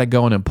 You got to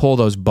go in and pull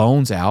those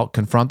bones out,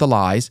 confront the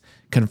lies,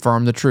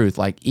 confirm the truth.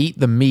 Like eat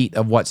the meat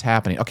of what's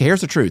happening. Okay, here's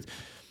the truth.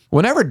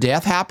 Whenever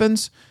death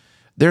happens,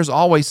 there's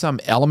always some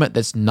element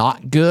that's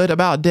not good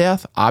about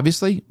death,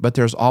 obviously, but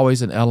there's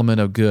always an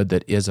element of good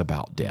that is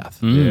about death.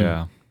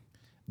 Yeah.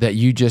 That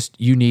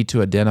you need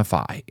to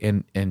identify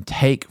and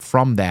take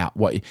from that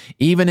what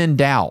even in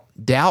doubt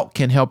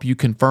can help you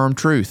confirm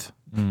truth.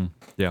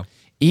 Yeah.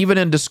 Even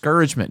in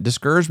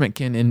discouragement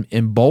can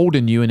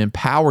embolden you and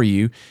empower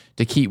you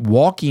to keep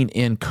walking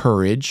in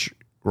courage,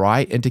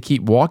 right? And to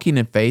keep walking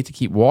in faith, to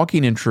keep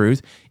walking in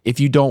truth if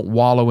you don't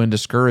wallow in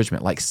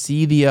discouragement. Like,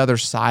 see the other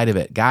side of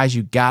it. Guys,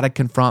 you got to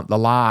confront the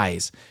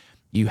lies.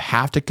 You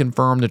have to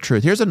confirm the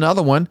truth. Here's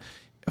another one.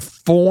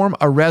 Form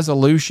a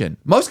resolution.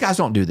 Most guys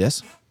don't do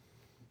this.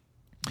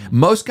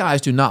 Most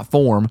guys do not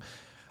form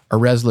a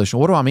resolution.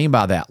 What do I mean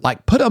by that?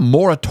 Like, put a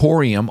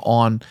moratorium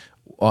on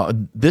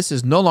this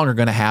is no longer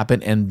going to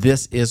happen and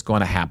this is going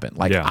to happen.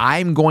 Like, Yeah.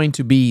 I'm going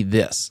to be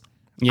this.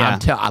 Yeah.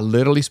 I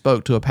literally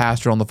spoke to a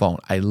pastor on the phone.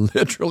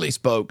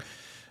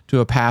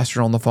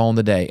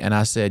 Today, and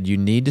I said, you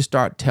need to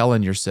start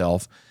telling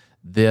yourself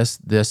this,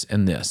 this,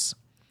 and this.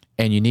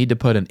 And you need to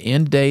put an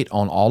end date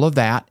on all of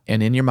that.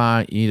 And in your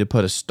mind, you need to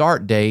put a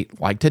start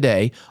date, like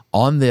today,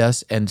 on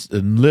this, and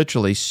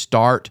literally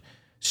start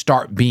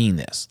being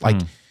this. Like,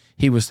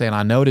 he was saying,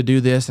 I know to do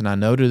this and I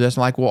know to do this.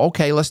 I'm like, well,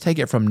 okay, let's take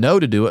it from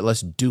no to do it.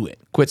 Let's do it.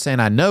 Quit saying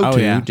I know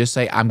to, yeah. just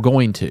say I'm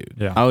going to.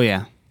 Yeah. Oh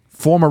yeah.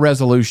 Form a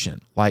resolution.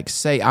 Like,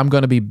 say, I'm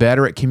going to be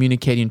better at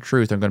communicating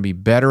truth. I'm going to be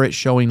better at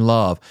showing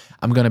love.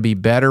 I'm going to be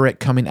better at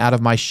coming out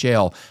of my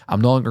shell.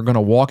 I'm no longer going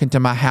to walk into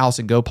my house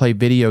and go play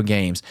video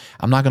games.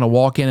 I'm not going to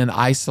walk in and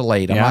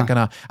isolate. I'm Yeah.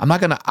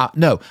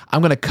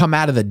 going to come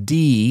out of the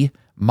D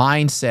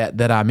mindset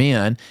that I'm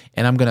in,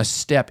 and I'm going to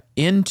step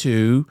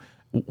into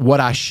what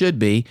I should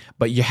be,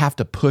 but you have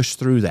to push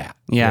through that.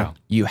 Yeah.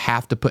 You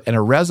have to and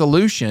a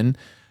resolution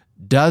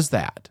does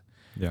that.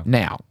 Yeah.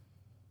 Now,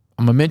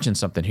 I'm gonna mention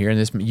something here, and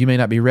this you may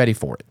not be ready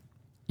for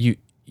it.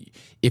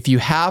 If you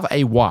have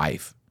a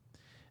wife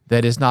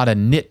that is not a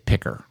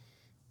nitpicker,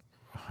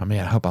 I mean,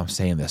 I hope I'm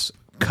saying this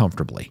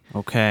comfortably.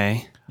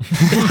 Okay.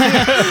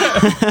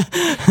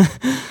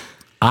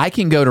 I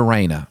can go to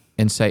Raina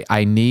and say,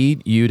 I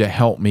need you to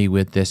help me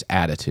with this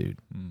attitude.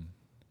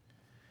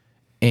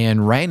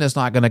 And Raina's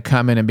not going to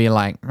come in and be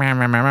like, "Meh,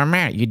 meh, meh, meh,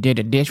 meh. You did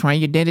it this way,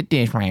 you did it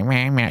this way.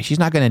 Meh, meh." She's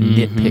not going to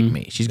nitpick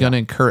me. She's going to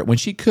encourage. When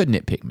she could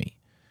nitpick me,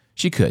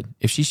 she could.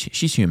 If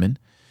she's human,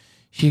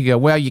 she could go,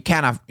 well, you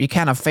kind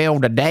of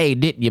failed today,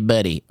 didn't you,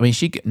 buddy? I mean,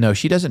 she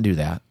doesn't do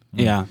that.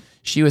 Yeah.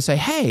 She would say,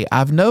 hey,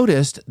 I've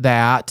noticed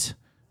that,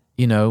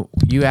 you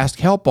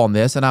asked help on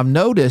this, and I've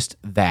noticed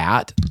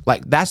that.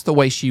 Like, that's the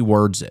way she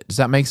words it. Does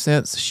that make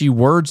sense? She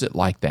words it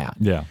like that.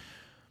 Yeah.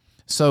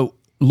 So,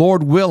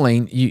 Lord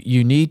willing,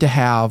 you need to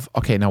have,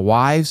 okay, now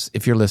wives,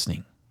 if you're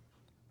listening,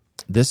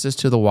 this is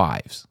to the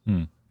wives.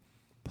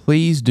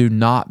 Please do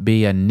not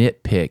be a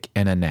nitpick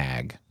and a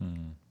nag.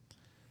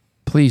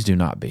 Please do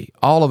not be.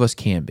 All of us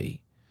can be.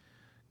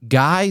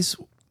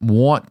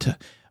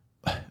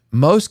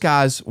 Most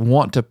guys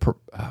want to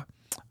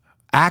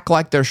act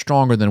like they're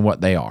stronger than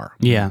what they are.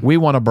 Yeah. We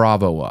want to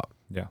bravo up.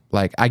 Yeah.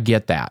 Like, I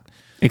get that.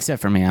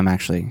 Except for me, I'm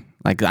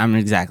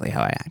exactly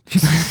how I act.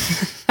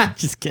 I'm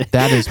just kidding.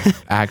 That is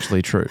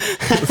actually true.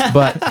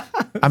 But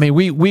I mean,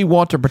 we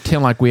want to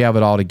pretend like we have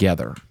it all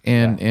together,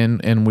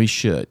 and we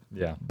should.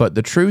 Yeah. But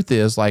the truth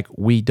is, like,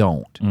 we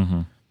don't.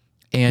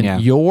 And Yeah.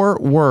 your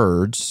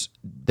words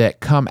that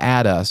come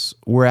at us,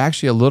 we're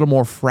actually a little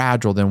more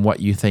fragile than what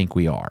you think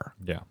we are.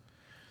 Yeah.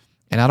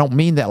 And I don't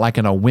mean that like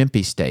in a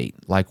wimpy state.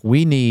 Like,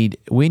 we need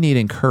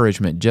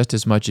encouragement just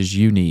as much as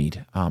you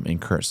need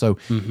encouragement. So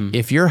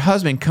if your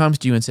husband comes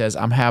to you and says,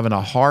 I'm having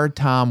a hard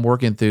time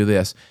working through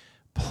this,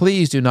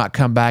 please do not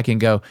come back and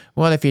go,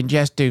 well, if you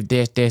just do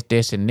this, this,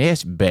 this, and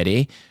this,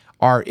 Betty.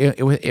 Or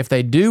if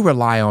they do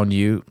rely on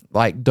you,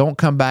 like, don't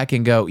come back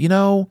and go,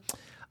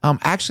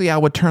 actually, I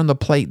would turn the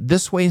plate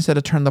this way instead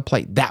of turn the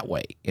plate that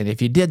way. And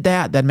if you did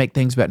that, that'd make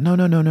things better.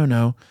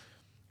 No.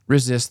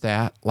 Resist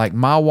that. Like,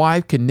 my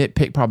wife can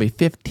nitpick probably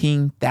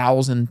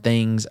 15,000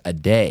 things a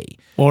day.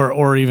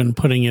 or even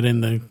putting it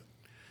in the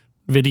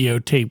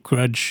videotape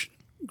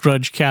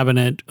grudge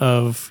cabinet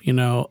of,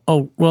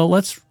 oh, well,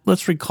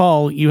 let's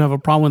recall you have a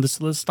problem with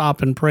this. Let's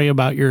stop and pray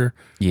about your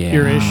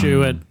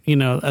issue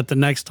at the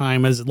next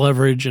time as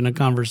leverage in a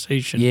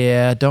conversation.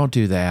 Yeah, don't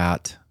do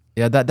that.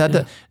 Yeah,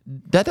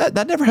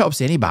 that never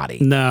helps anybody.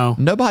 No.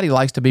 Nobody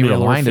likes to be Male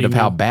or reminded of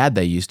how female. bad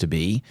they used to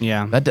be.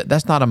 Yeah.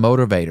 That's not a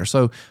motivator.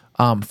 So,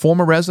 form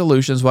a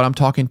resolution is what I'm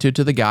talking to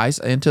the guys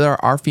and to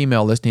our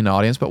female listening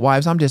audience. But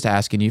wives, I'm just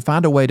asking you,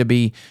 find a way to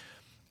be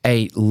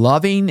a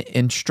loving,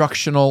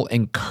 instructional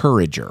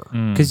encourager.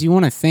 Because you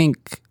want to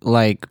think,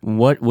 like,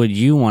 what would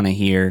you want to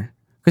hear?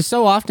 Because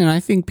so often I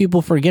think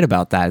people forget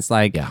about that. It's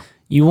like,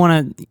 you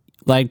want to,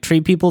 like,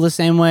 treat people the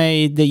same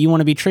way that you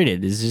want to be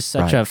treated. It's just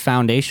such a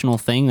foundational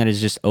thing that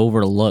is just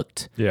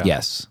overlooked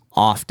Yes.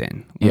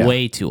 often,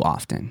 way too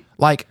often.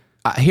 Like,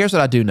 here's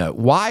what I do know.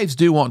 Wives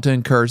do want to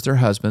encourage their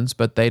husbands,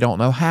 but they don't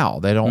know how.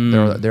 They don't.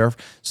 They're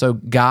so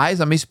guys.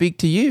 Let me speak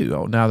to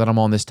you now that I'm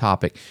on this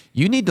topic.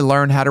 You need to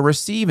learn how to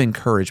receive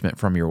encouragement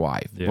from your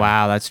wife,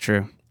 Wow, that's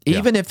true.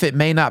 even if it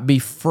may not be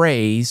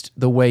phrased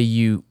the way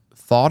you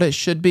thought it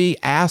should be.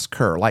 Ask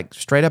her, like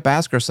straight up,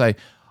 ask her. Say,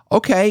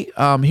 okay,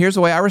 here's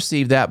the way I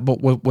received that,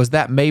 but was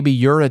that maybe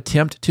your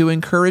attempt to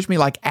encourage me?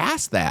 Like,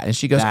 ask that, and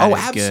she goes, That oh,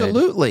 is good.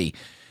 absolutely.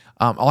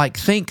 Like,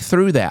 think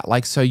through that.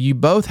 Like, so you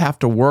both have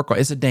to work.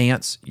 It's a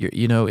dance.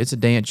 You know, it's a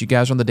dance. You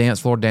guys are on the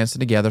dance floor dancing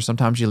together.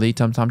 Sometimes you lead,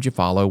 sometimes you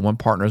follow. One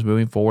partner's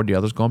moving forward, the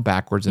other's going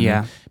backwards. And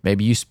then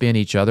maybe you spin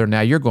each other.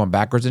 Now you're going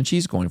backwards and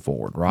she's going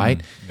forward,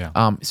 right?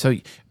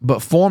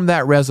 But form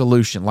that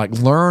resolution. Like,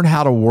 learn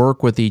how to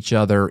work with each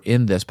other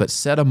in this, but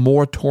set a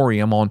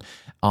moratorium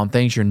on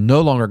things you're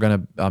no longer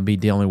going to be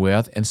dealing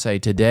with, and say,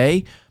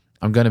 today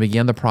I'm going to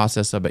begin the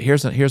process of it.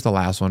 Here's the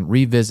last one.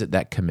 Revisit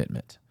that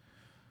commitment.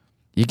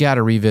 You got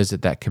to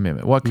revisit that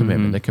commitment. What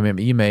commitment? The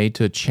commitment you made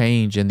to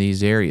change in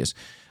these areas.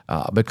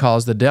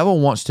 Because the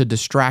devil wants to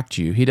distract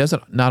you. He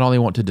doesn't not only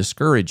want to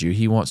discourage you,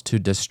 he wants to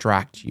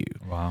distract you.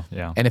 Wow.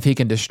 Yeah. And if he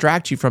can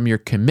distract you from your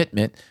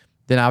commitment,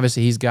 then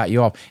obviously he's got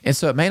you off. And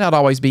so it may not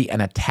always be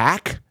an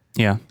attack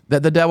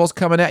that the devil's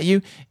coming at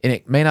you, and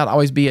it may not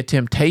always be a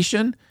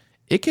temptation.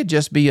 It could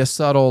just be a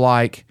subtle,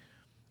 like,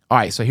 all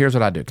right, so here's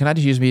what I do. Can I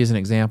just use me as an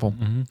example?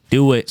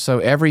 Do it. So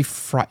every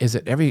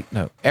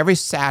Saturday,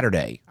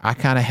 I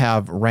kind of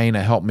have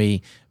Raina help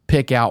me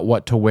pick out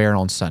what to wear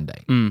on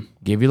Sunday.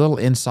 Give you a little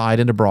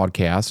insight into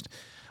broadcast.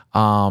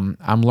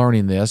 I'm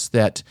learning this,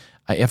 that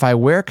if I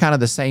wear kind of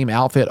the same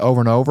outfit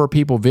over and over,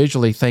 people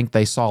visually think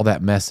they saw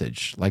that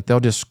message. Like, they'll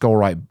just scroll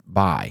right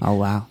by. Oh,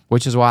 wow.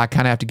 Which is why I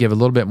kind of have to give a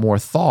little bit more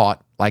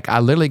thought. Like,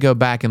 I literally go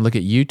back and look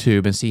at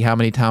YouTube and see how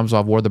many times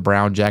I've wore the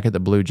brown jacket, the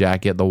blue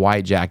jacket, the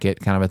white jacket,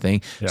 kind of a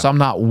thing. Yeah. So I'm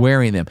not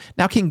wearing them.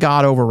 Now, can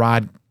God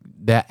override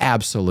that?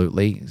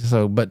 Absolutely.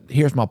 So, but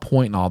here's my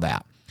point in all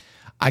that.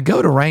 I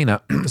go to Raina,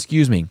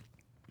 excuse me,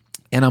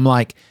 and I'm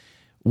like,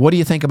 what do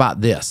you think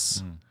about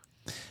this?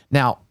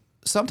 Now,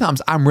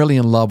 sometimes I'm really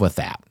in love with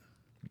that.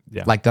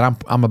 Yeah. Like,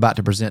 that I'm about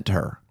to present to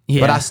her.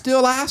 But I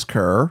still ask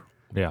her,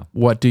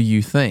 what do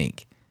you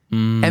think?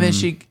 And then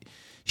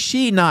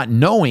she not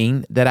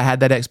knowing that I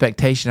had that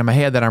expectation in my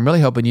head, that I'm really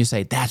hoping you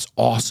say, that's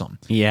awesome.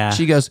 Yeah.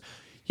 She goes,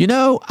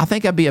 I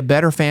think I'd be a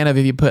better fan of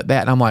if you put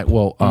that. And I'm like,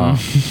 well,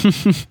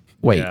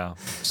 wait,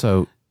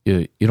 so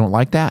you don't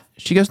like that?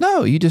 She goes,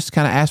 no, you just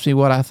kind of asked me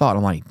what I thought.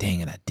 I'm like, dang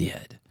it, I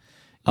did.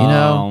 You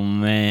know? Oh,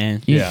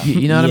 man.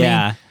 You know what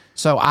I mean?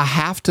 So I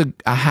have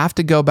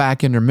to go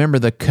back and remember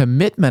the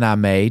commitment I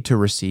made to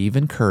receive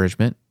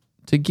encouragement,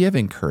 to give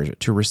encouragement,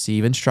 to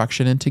receive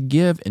instruction, and to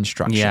give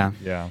instruction.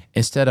 Yeah.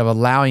 Instead of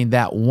allowing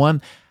that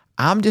one.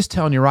 I'm just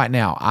telling you right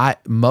now,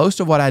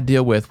 most of what I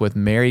deal with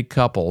married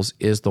couples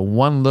is the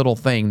one little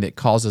thing that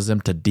causes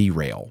them to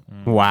derail.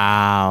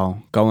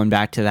 Wow. Going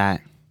back to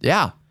that.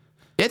 Yeah.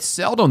 It's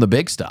seldom the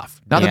big stuff.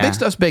 Now, the big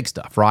stuff's big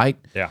stuff, right?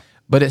 Yeah.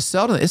 But it's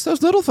seldom, it's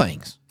those little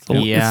things.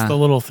 It's the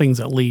little things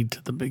that lead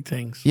to the big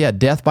things. Yeah,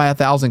 death by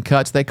 1,000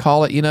 cuts, they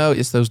call it.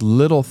 It's those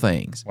little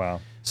things. Wow.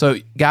 So,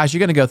 guys, you're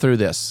going to go through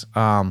this.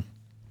 All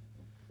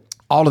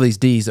of these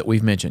D's that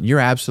we've mentioned, you're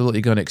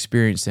absolutely going to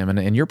experience them,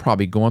 and you're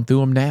probably going through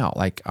them now.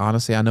 Like,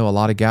 honestly, I know a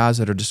lot of guys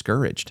that are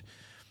discouraged.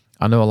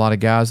 I know a lot of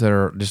guys that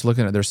are just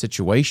looking at their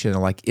situation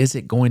and like, is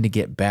it going to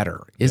get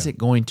better? Is it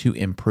going to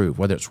improve?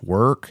 Whether it's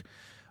work,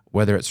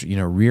 whether it's,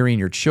 rearing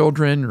your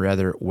children,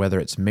 whether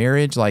it's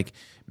marriage, like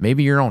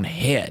maybe your own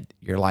head.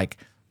 You're like,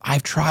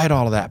 I've tried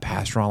all of that,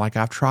 Pastor Ron. Like,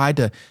 I've tried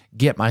to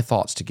get my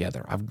thoughts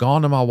together. I've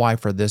gone to my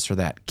wife for this or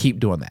that. Keep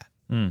doing that.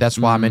 That's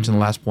why I mentioned the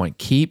last point.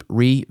 Keep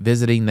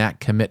revisiting that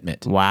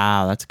commitment.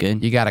 Wow, that's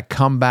good. You got to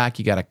come back.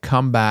 You got to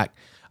come back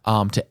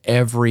to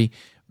every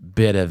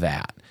bit of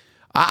that.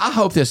 I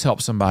hope this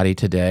helps somebody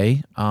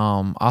today.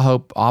 I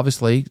hope,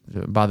 obviously,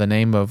 by the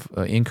name of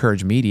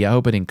Encourage Media, I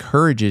hope it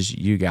encourages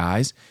you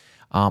guys.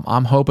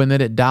 I'm hoping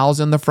that it dials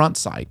in the front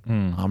sight.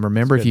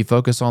 Remember, if you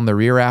focus on the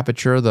rear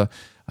aperture,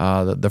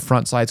 the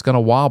front sight's going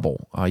to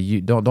wobble. You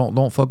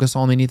don't focus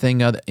on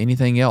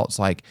anything else.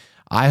 Like,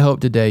 I hope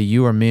today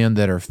you are men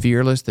that are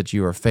fearless, that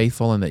you are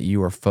faithful, and that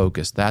you are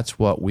focused. That's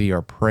what we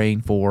are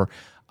praying for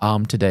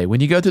today. When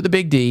you go through the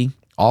big D,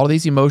 all of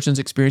these emotions,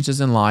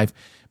 experiences in life,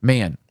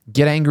 man,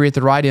 get angry at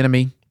the right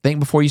enemy. Think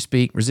before you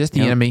speak. Resist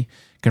the enemy.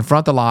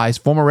 Confront the lies.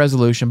 Form a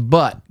resolution.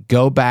 But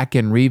go back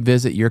and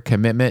revisit your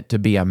commitment to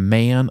be a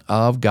man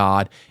of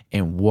God.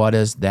 And what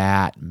does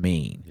that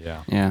mean?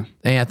 Yeah.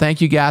 And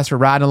thank you guys for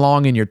riding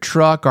along in your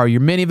truck or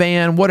your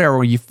minivan,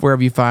 wherever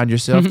you find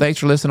yourself. Thanks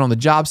for listening on the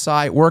job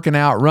site, working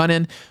out,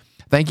 running.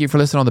 Thank you for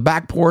listening on the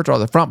back porch or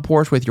the front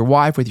porch with your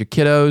wife, with your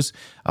kiddos.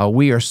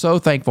 We are so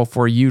thankful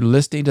for you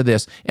listening to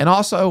this. And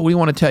also, we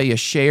want to tell you,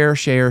 share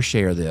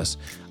this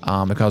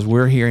because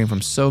we're hearing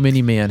from so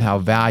many men how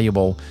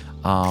valuable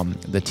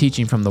the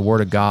teaching from the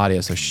Word of God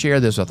is. So share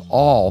this with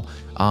all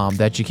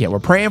that you can. We're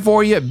praying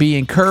for you. Be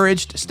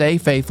encouraged. Stay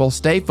faithful.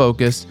 Stay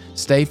focused.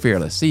 Stay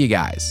fearless. See you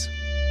guys.